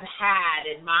I have had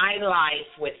in my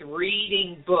life with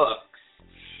reading books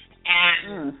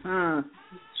and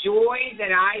joy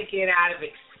that I get out of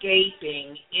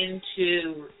escaping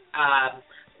into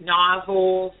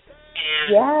novels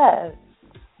and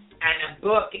a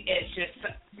book is just,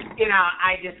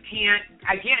 I just can't,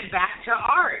 again, back to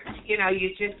art, you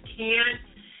just can't.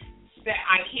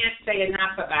 I can't say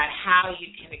enough about how you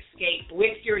can escape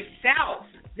with yourself.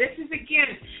 This is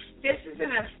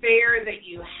an affair that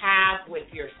you have with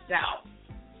yourself.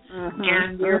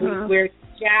 And where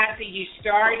Jazzie, you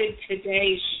started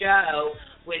today's show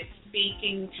with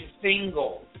speaking to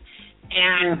singles.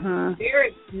 And there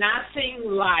is nothing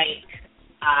like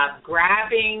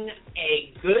grabbing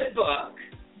a good book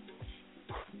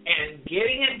and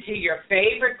getting into your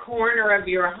favorite corner of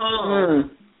your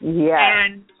home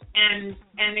and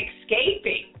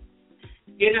escaping,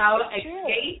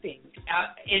 escaping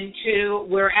into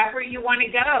wherever you want to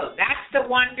go. That's the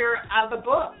wonder of a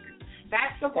book.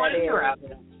 That's the wonder of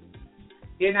it.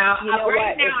 Right now I'm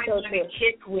on a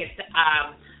kick with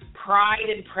Pride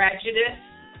and Prejudice.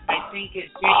 I think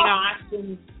it's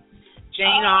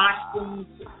Jane Austen's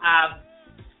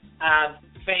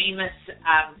famous,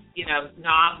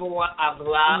 novel of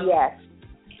love. Yes.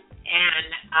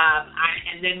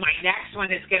 And then my next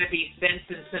one is going to be Sense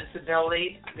and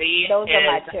Sensibility. Those are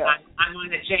my two. I'm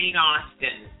on a Jane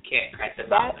Austen kick at the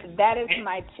moment. That is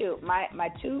my two. My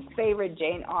two favorite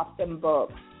Jane Austen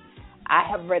books. I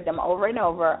have read them over and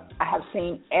over. I have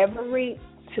seen every,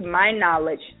 to my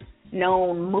knowledge,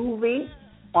 known movie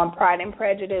on Pride and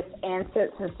Prejudice and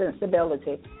Sense and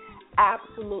Sensibility.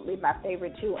 Absolutely my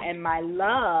favorite two. And my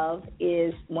love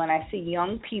is when I see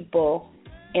young people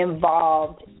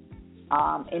involved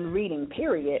in reading,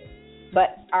 period.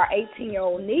 But our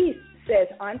 18-year-old niece says,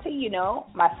 Auntie,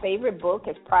 my favorite book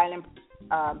is Pride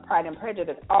and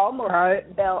Prejudice. Almost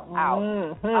fell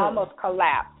out, almost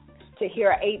collapsed to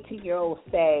hear an 18-year-old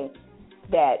say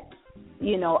that,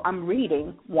 I'm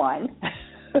reading, one,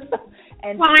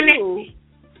 and two,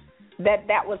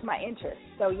 that was my interest.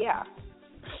 So, yeah.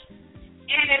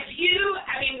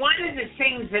 And one of the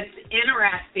things that's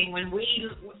interesting when we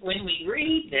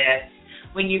read this,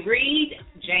 when you read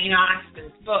Jane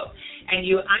Austen's book and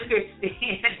you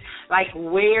understand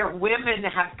where women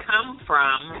have come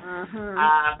from,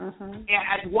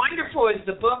 as wonderful as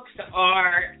the books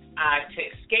are to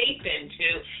escape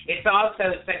into, it's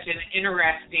also such an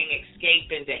interesting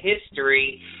escape into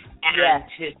history and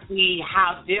to see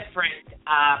how different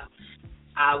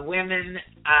women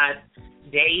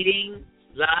dating,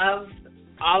 love,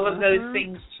 all of those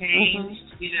things changed,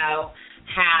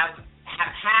 have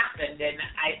happened,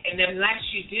 and unless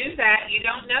you do that, you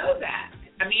don't know that.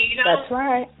 That's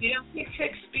right. You don't get to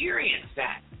experience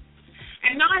that.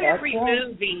 And not every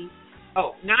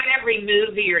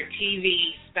movie or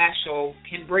TV special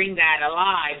can bring that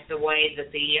alive the way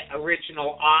that the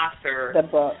original author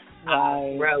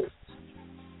wrote.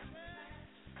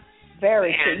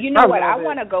 Very true. You know what? I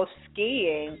want to go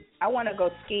skiing. I want to go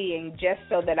skiing just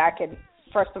so that I can,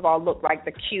 first of all, look like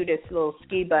the cutest little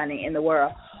ski bunny in the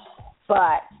world.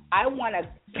 But I don't want to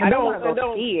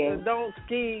go skiing. Don't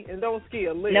ski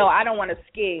a lick. No, I don't want to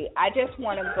ski. I just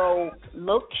want to go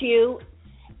look cute,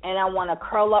 and I want to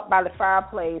curl up by the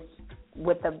fireplace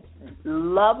with a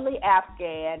lovely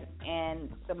Afghan and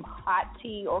some hot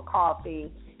tea or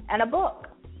coffee and a book.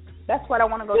 That's what I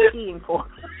want to go skiing for.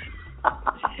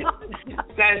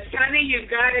 So, Sonny, you've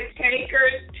got to take her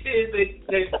to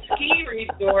the ski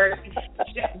resort,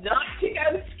 not to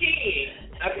go skiing.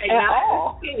 Okay,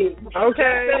 not to ski.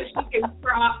 Okay.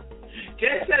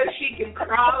 Just so she can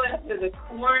crawl into the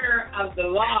corner of the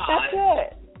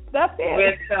lodge. That's it.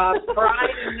 With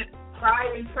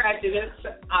Pride and Prejudice.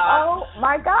 Oh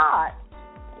my God.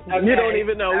 Okay. You don't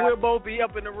even know. We'll both be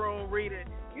up in the room reading.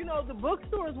 The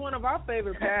bookstore is one of our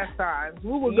favorite pastimes.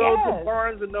 We would go to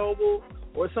Barnes & Noble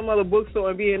or some other bookstore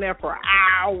and be in there for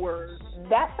hours.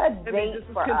 That's a date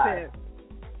for us.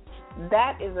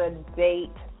 That is a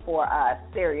date for us,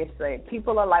 seriously.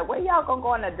 People are like, where y'all going to go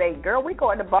on a date? Girl, we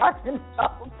going to Barnes &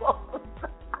 Noble.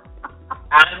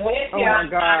 I'm with you. Oh, my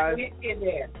God. I'm with you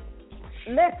there.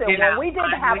 Listen, when we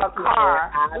didn't have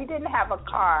a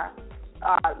car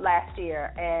last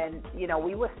year, and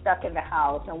we were stuck in the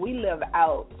house, and we live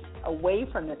out away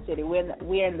from the city.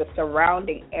 We're in the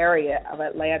surrounding area of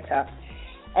Atlanta,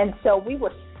 and so we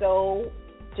were so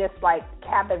just like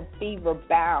cabin fever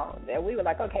bound, and we were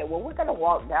like, okay, well, we're gonna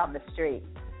walk down the street.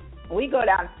 We go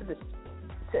down to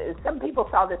some people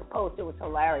saw this post. It was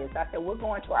hilarious. I said, we're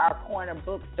going to our corner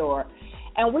bookstore,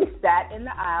 and we sat in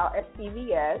the aisle at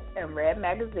CVS and read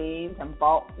magazines and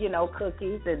bought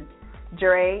cookies and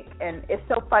drink, and it's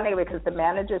so funny because the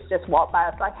managers just walk by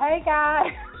us like, hey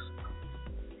guys.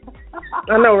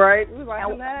 I know, right? We like,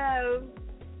 hello.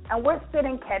 And we're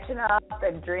sitting catching up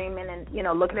and dreaming and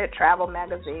looking at travel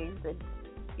magazines and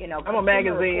I'm a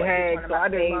magazine hag, so I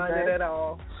didn't mind it at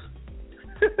all.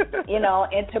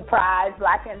 Enterprise,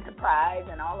 Black Enterprise,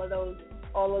 and all of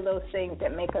those things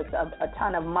that make us a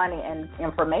ton of money and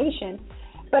information.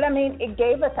 But it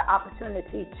gave us an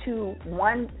opportunity to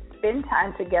spend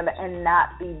time together and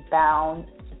not be bound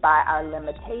by our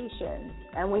limitations,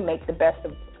 and we make the best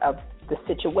of the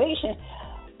situation.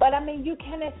 But you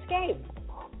can escape.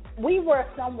 We were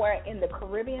somewhere in the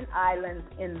Caribbean islands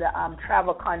in the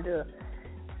travel conduit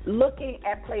looking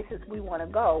at places we want to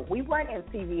go. We weren't in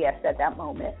CVS at that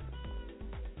moment.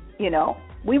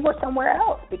 We were somewhere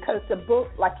else because the book,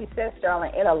 like you said,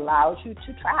 Sterling, it allows you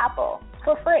to travel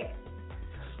for free.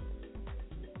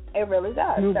 It really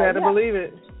does. You better believe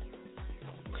it.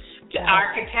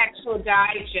 Architectural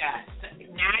Digest,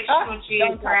 National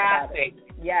Geographic.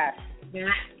 Yes.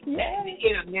 National.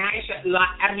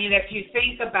 If you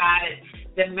think about it,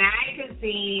 the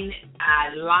magazine,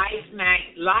 Life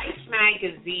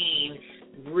magazine,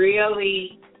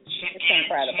 really changed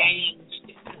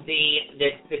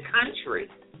the country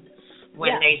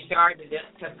when they started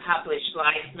to publish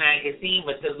Life magazine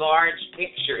with the large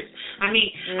pictures. I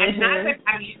mean,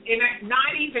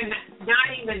 not even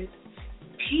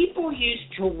people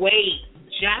used to wait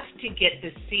just to get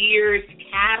the Sears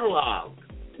catalog.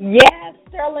 Yes,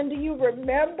 Sterling, do you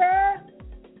remember?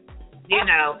 You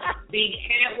know,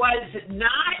 it was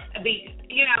not the,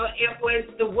 you know, it was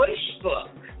the Whoosh book.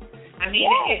 I mean,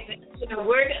 it's, you know,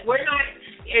 we're not,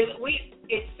 it's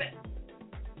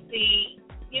the,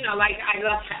 you know, like I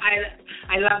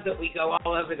love that we go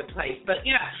all over the place, but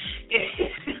you know,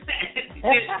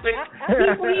 but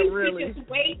people used to just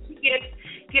wait to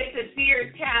get the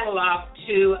Sears catalog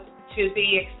to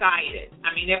be excited.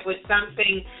 I mean, it was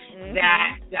something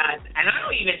that, and I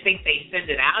don't even think they send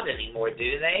it out anymore,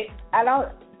 do they? I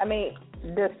mean,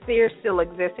 does Sears still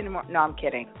exist anymore? No, I'm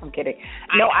kidding. No,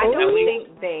 I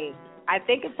don't think I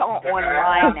think it's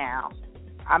online now.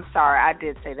 I'm sorry, I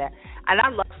did say that. And I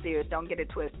love Sears. Don't get it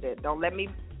twisted. Don't let me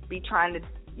be trying to,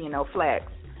 you know, flex.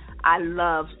 I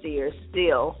love Sears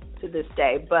still to this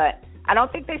day, but I don't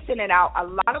think they send it out. A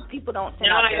lot of people don't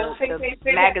send out the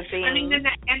magazine. I mean, and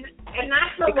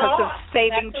that's the because law. of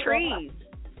saving trees.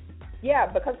 Yeah,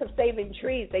 because of saving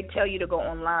trees, they tell you to go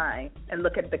online and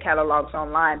look at the catalogs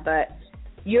online. But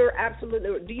you're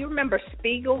absolutely. Do you remember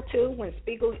Spiegel too? When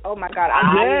Spiegel, oh my God,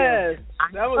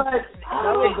 that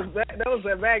was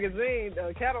a magazine,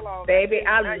 catalog. Baby,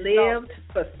 I lived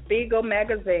for Spiegel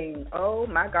magazine. Oh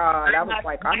my God, I was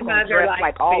like, I'm gonna dress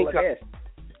like all of this.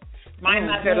 My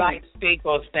mother liked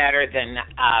Spiegel's better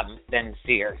than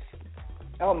Sears.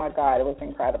 Oh my God, it was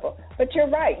incredible. But you're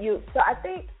right. So I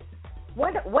think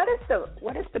what is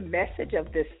the message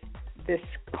of this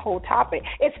whole topic?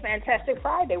 It's Fantastic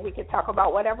Friday. We can talk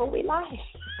about whatever we like.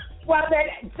 Well, I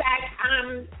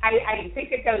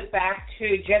think it goes back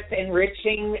to just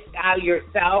enriching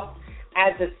yourself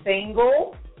as a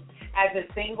single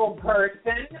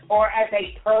person, or as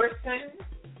a person,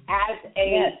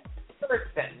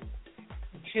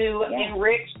 to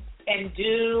enrich and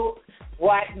do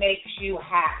what makes you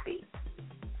happy.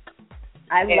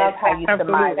 I love how you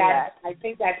surmise that. I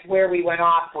think that's where we went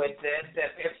off with this.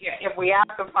 If we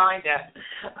have to find a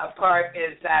part,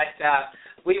 is that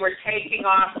we were taking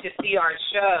off to see our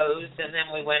shows, and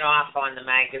then we went off on the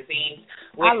magazines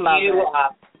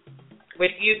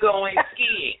with you going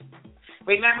skiing.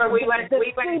 Remember, we went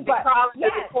across to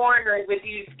the corner with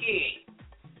you skiing.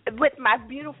 With my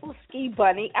beautiful ski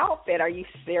bunny outfit. Are you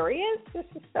serious? This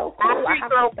is so cool.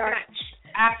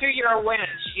 After you're a winch.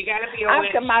 You got to be a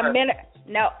winch. After my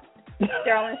No,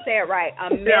 Sterling said it right.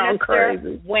 A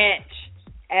minister wench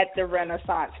at the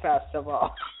Renaissance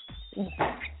Festival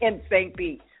in St.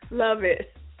 Pete. Love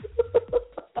it.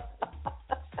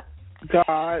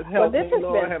 God help me,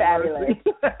 Lord, been fabulous.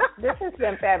 This has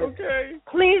been fabulous. Okay.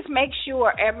 Please make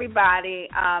sure everybody,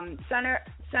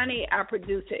 Sonny, our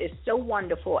producer, is so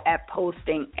wonderful at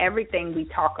posting everything we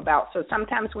talk about. So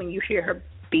sometimes when you hear her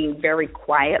being very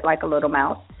quiet like a little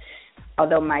mouse,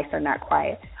 although mice are not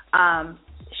quiet,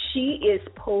 she is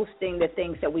posting the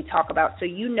things that we talk about, so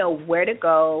you know where to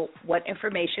go, what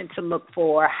information to look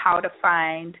for, how to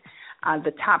find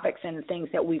the topics and the things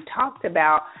that we've talked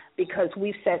about, because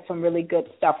we've said some really good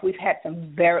stuff. We've had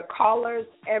some very callers,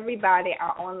 everybody,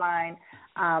 our online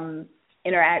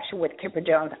interaction with Kipper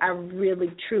Jones. I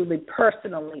really, truly,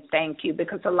 personally thank you,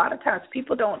 because a lot of times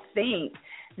people don't think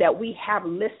that we have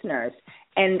listeners.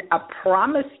 And I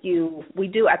promise you, we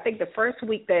do. I think the first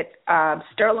week that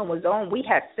Sterling was on, we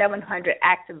had 700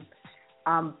 active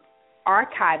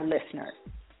archive listeners.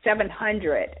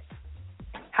 700.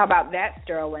 How about that,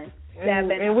 Sterling?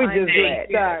 700. And we just get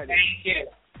started. Thank you.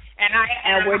 And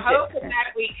I'm hoping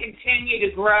that we continue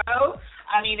to grow.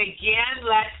 I mean, again,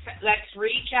 let's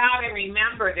reach out and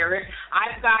remember,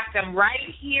 I've got them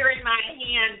right here in my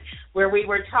hand where we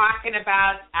were talking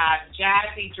about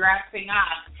Jazzie dressing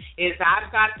up. I've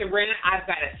got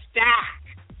a stack.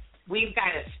 We've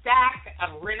got a stack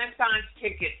of Renaissance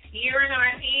tickets here in our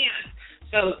hands.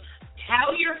 So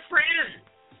tell your friends.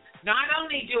 Not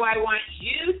only do I want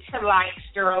you to like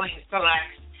Sterling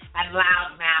Selects and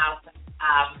Loudmouth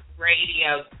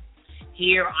Radio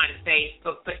here on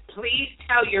Facebook, but please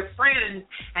tell your friends,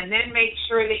 and then make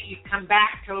sure that you come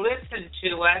back to listen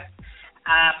to us,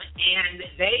 and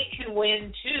they can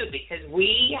win too, because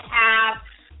we have,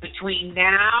 between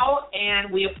now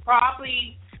and we'll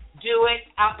probably do it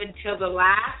up until the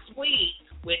last week,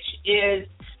 which is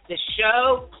the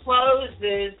show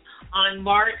closes on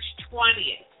March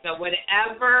 20th. So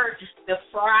whatever the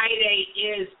Friday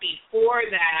is before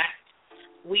that,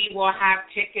 we will have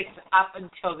tickets up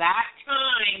until that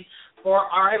time for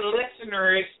our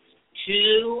listeners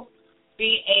to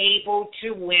be able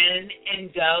to win and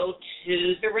go to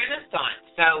the Renaissance.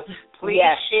 So please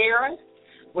share us.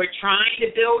 We're trying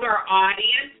to build our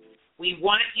audience. We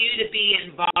want you to be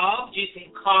involved. You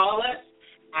can call us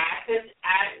at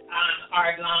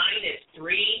our line is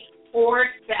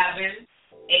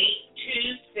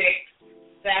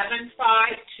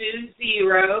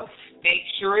 347-826-7520. Make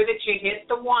sure that you hit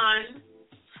the 1,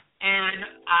 and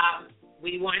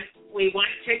we want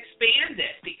to expand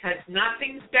it because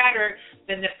nothing's better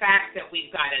than the fact that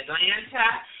we've got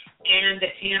Atlanta and the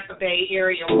Tampa Bay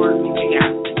area working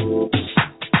together.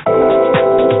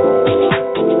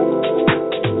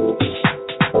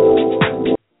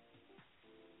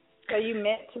 So you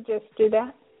meant to just do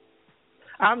that?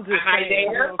 I'm just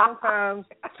saying, you know, sometimes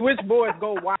switchboards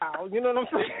go wild. You know what I'm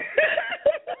saying?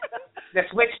 The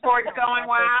switchboard's going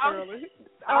wild?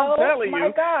 I'm telling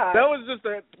you. God. That was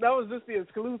just the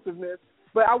exclusiveness.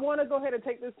 But I want to go ahead and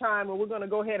take this time, and we're going to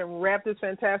go ahead and wrap this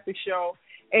fantastic show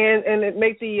and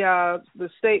make the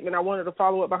statement. I wanted to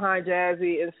follow up behind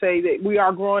Jazzie and say that we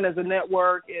are growing as a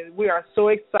network, and we are so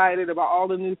excited about all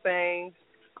the new things.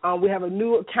 We have a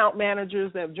new account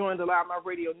managers that have joined the Loudmouth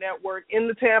Radio Network in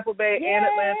the Tampa Bay and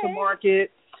Atlanta market.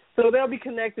 So they'll be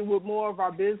connected with more of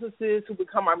our businesses who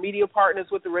become our media partners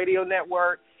with the radio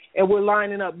network. And we're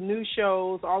lining up new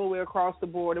shows all the way across the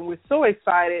board. And we're so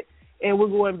excited. And we're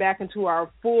going back into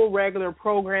our full regular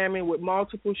programming with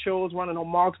multiple shows running on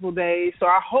multiple days. So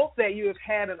I hope that you have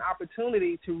had an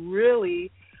opportunity to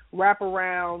really wrap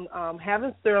around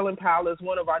having Sterling Powell as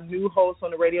one of our new hosts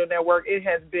on the radio network. It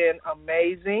has been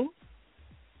amazing,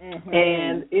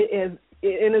 and it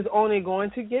is only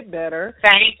going to get better.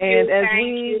 Thank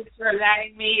you for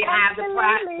letting me have the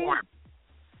platform.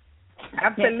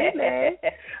 Absolutely.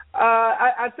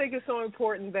 I think it's so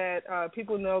important that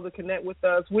people know to connect with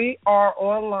us. We are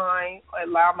online at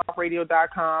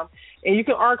loudmouthradio.com, and you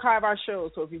can archive our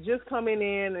shows. So if you're just coming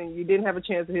in and you didn't have a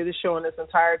chance to hear the show in its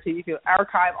entirety, you can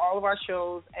archive all of our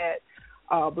shows at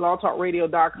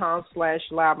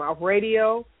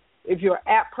blogtalkradio.com/loudmouthradio. If you're an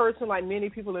app person like many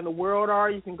people in the world are,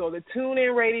 you can go to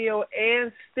TuneIn Radio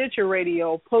and Stitcher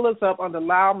Radio. Pull us up on the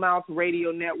Loudmouth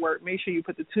Radio Network. Make sure you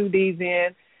put the 2 Ds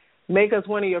in. Make us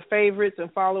one of your favorites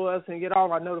and follow us and get all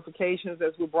of our notifications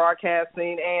as we're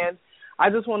broadcasting. And I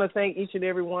just want to thank each and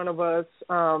every one of us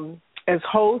as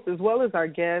hosts as well as our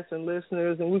guests and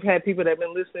listeners. And we've had people that have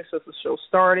been listening since the show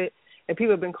started, and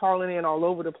people have been calling in all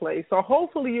over the place. So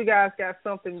hopefully you guys got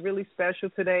something really special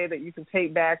today that you can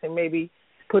take back and maybe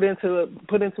put into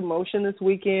motion this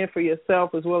weekend for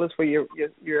yourself as well as for your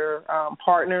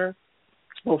partner,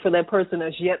 or for that person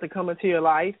that's yet to come into your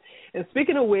life. And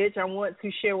speaking of which, I want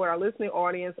to share with our listening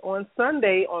audience on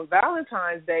Sunday, on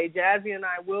Valentine's Day, Jazzie and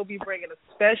I will be bringing a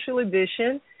special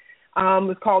edition.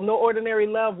 It's called No Ordinary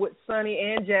Love with Sonny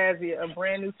and Jazzie, a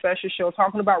brand new special show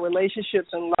talking about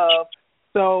relationships and love.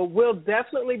 So we'll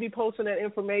definitely be posting that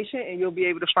information, and you'll be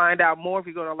able to find out more if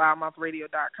you go to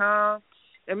loudmouthradio.com.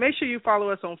 And make sure you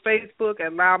follow us on Facebook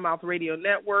at Loudmouth Radio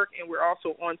Network, and we're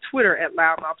also on Twitter at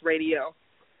Loudmouth Radio.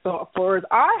 So for as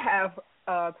I have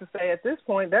to say at this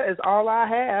point, that is all I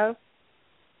have.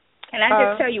 Can I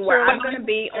just tell you where I'm going to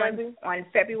be on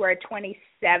February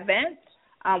 27th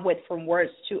with From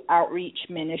Words to Outreach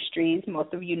Ministries.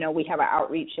 Most of you know we have an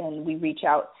outreach, and we reach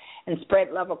out and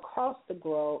spread love across the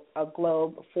globe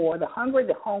for the hungry,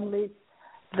 the homeless,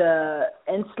 the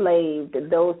enslaved,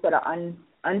 those that are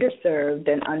underserved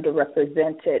and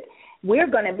underrepresented. We're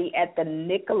going to be at the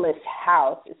Nicholas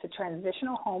House. It's a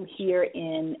transitional home here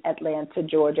in Atlanta,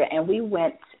 Georgia, and we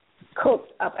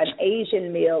cooked up an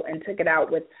Asian meal and took it out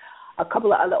with a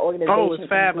couple of other organizations. Oh, it's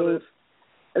fabulous.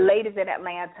 Ladies in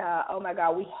Atlanta, oh, my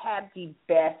God, we had the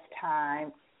best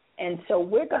time, and so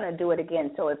we're going to do it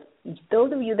again. So if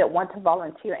those of you that want to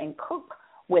volunteer and cook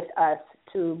with us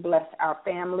to bless our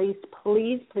families,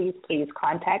 please, please, please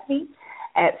contact me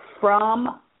at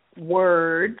From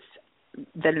Words,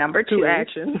 the number 2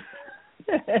 action.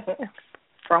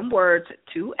 From Words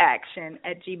to Action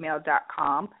at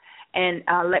gmail.com. And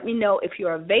let me know if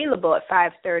you're available at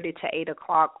 5:30 to 8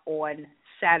 o'clock on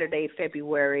Saturday,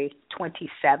 February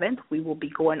 27th. We will be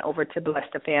going over to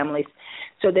bless the families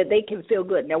so that they can feel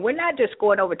good. Now, we're not just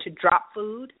going over to drop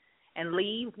food and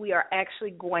leave. We are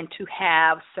actually going to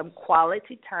have some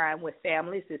quality time with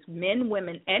families. It's men,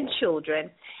 women, and children,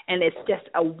 and it's just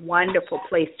a wonderful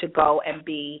place to go and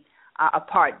be a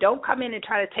part. Don't come in and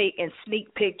try to take and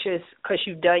sneak pictures because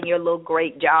you've done your little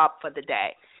great job for the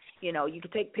day. You know, you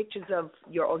can take pictures of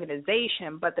your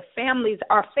organization, but the families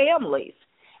are families,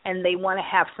 and they want to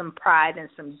have some pride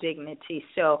and some dignity.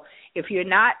 So if you're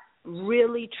not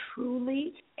really,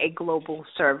 truly a global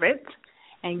servant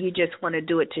and you just want to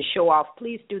do it to show off,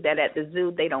 please do that at the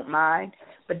zoo. They don't mind,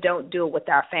 but don't do it with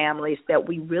our families that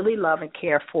we really love and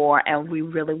care for, and we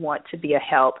really want to be a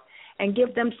help, and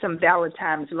give them some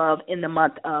Valentine's love in the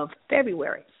month of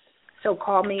February. So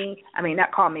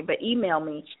email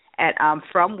me at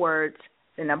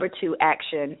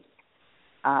fromwords2action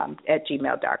at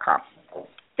gmail.com.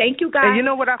 Thank you, guys. And you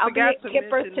know what I forgot to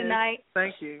mention tonight.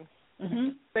 Thank you. Mm-hmm.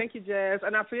 Thank you, Jazz.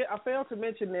 And I failed to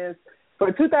mention this.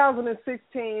 For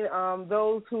 2016,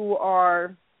 those who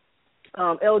are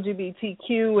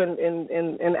LGBTQ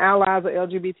and allies of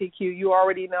LGBTQ, you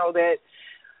already know that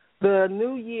the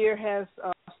new year has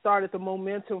started the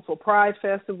momentum for Pride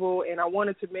Festival, and I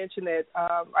wanted to mention that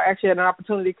I actually had an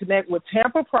opportunity to connect with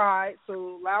Tampa Pride.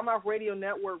 So Loudmouth Radio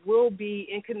Network will be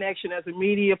in connection as a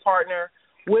media partner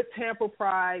with Tampa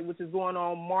Pride, which is going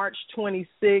on March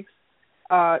 26th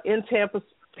in Tampa,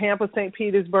 St.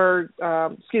 Petersburg,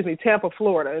 Tampa,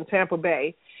 Florida, in Tampa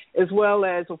Bay, as well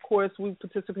as, of course, we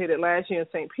participated last year in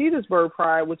St. Petersburg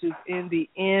Pride, which is in the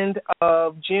end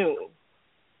of June.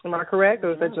 Am I correct,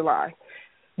 or is that July?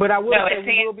 But I will say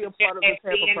we will be a part of the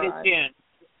Tampa Pride.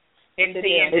 It's the end of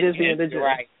June. It is the end of June.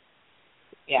 Right.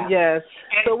 Yeah. Yes.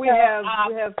 So we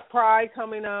have Pride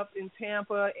coming up in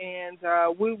Tampa, and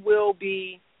we will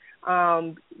be,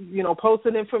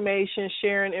 posting information,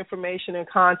 sharing information and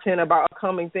content about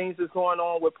upcoming things that's going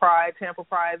on with Pride, Tampa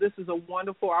Pride. This is a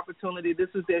wonderful opportunity. This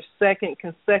is their second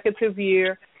consecutive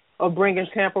year of bringing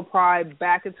Tampa Pride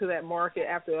back into that market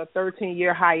after a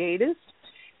 13-year hiatus.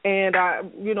 And,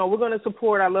 we're going to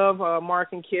support. I love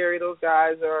Mark and Carrie. Those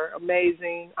guys are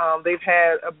amazing. They've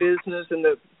had a business in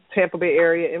the Tampa Bay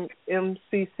area,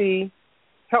 MCC.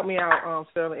 Help me out,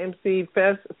 Phil. MC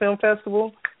Fest, Film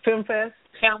Festival, Film Fest.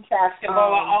 Film Festival.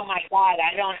 Oh my God!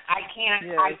 I can't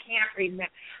remember.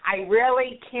 I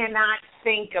really cannot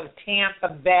think of Tampa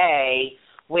Bay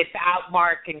without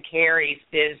Mark and Carrie's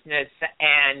business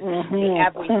and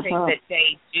everything that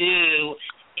they do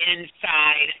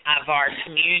inside of our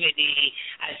community,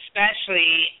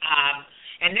 especially,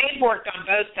 and they've worked on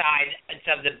both sides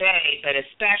of the Bay, but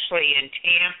especially in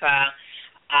Tampa,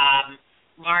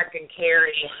 Mark and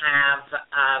Carrie have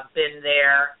been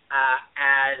there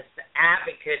as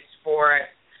advocates for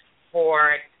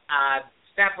a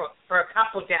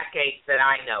couple decades that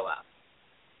I know of.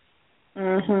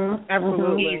 Mhm.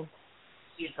 Absolutely.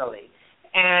 Easily.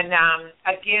 And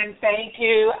again, thank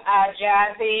you,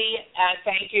 Jazzie.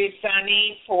 Thank you,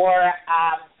 Sonny, for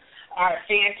our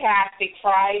fantastic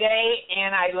Friday,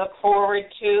 and I look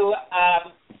forward to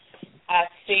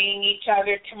seeing each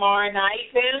other tomorrow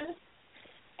night then.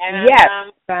 And, yes,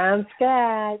 sounds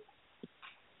good.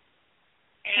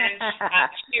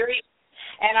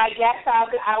 And I guess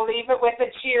I'll leave it with a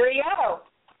cheerio.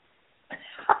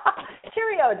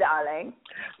 Cheerio, darling.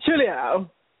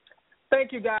 Cheerio.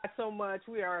 Thank you guys so much.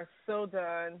 We are so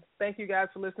done. Thank you guys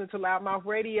for listening to Loudmouth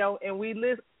Radio, and we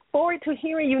look forward to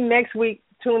hearing you next week.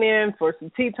 Tune in for some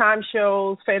tea time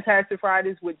shows, Fantastic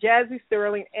Fridays with Jazzie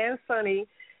Sterling and Sonny,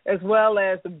 as well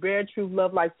as the Bare Truth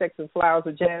Love Life Sex and Flowers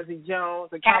with Jazzie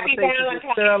Jones, and Conversations with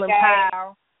Sterling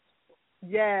Powell.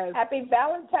 Yes. Happy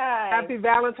Valentine's. Happy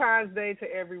Valentine's Day to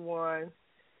everyone.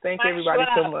 Thank everybody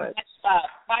so much.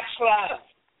 Much love.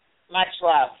 Much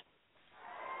love.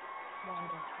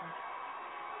 Wonderful.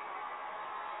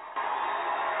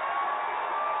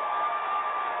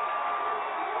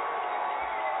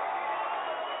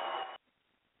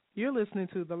 You're listening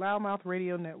to the Loudmouth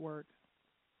Radio Network.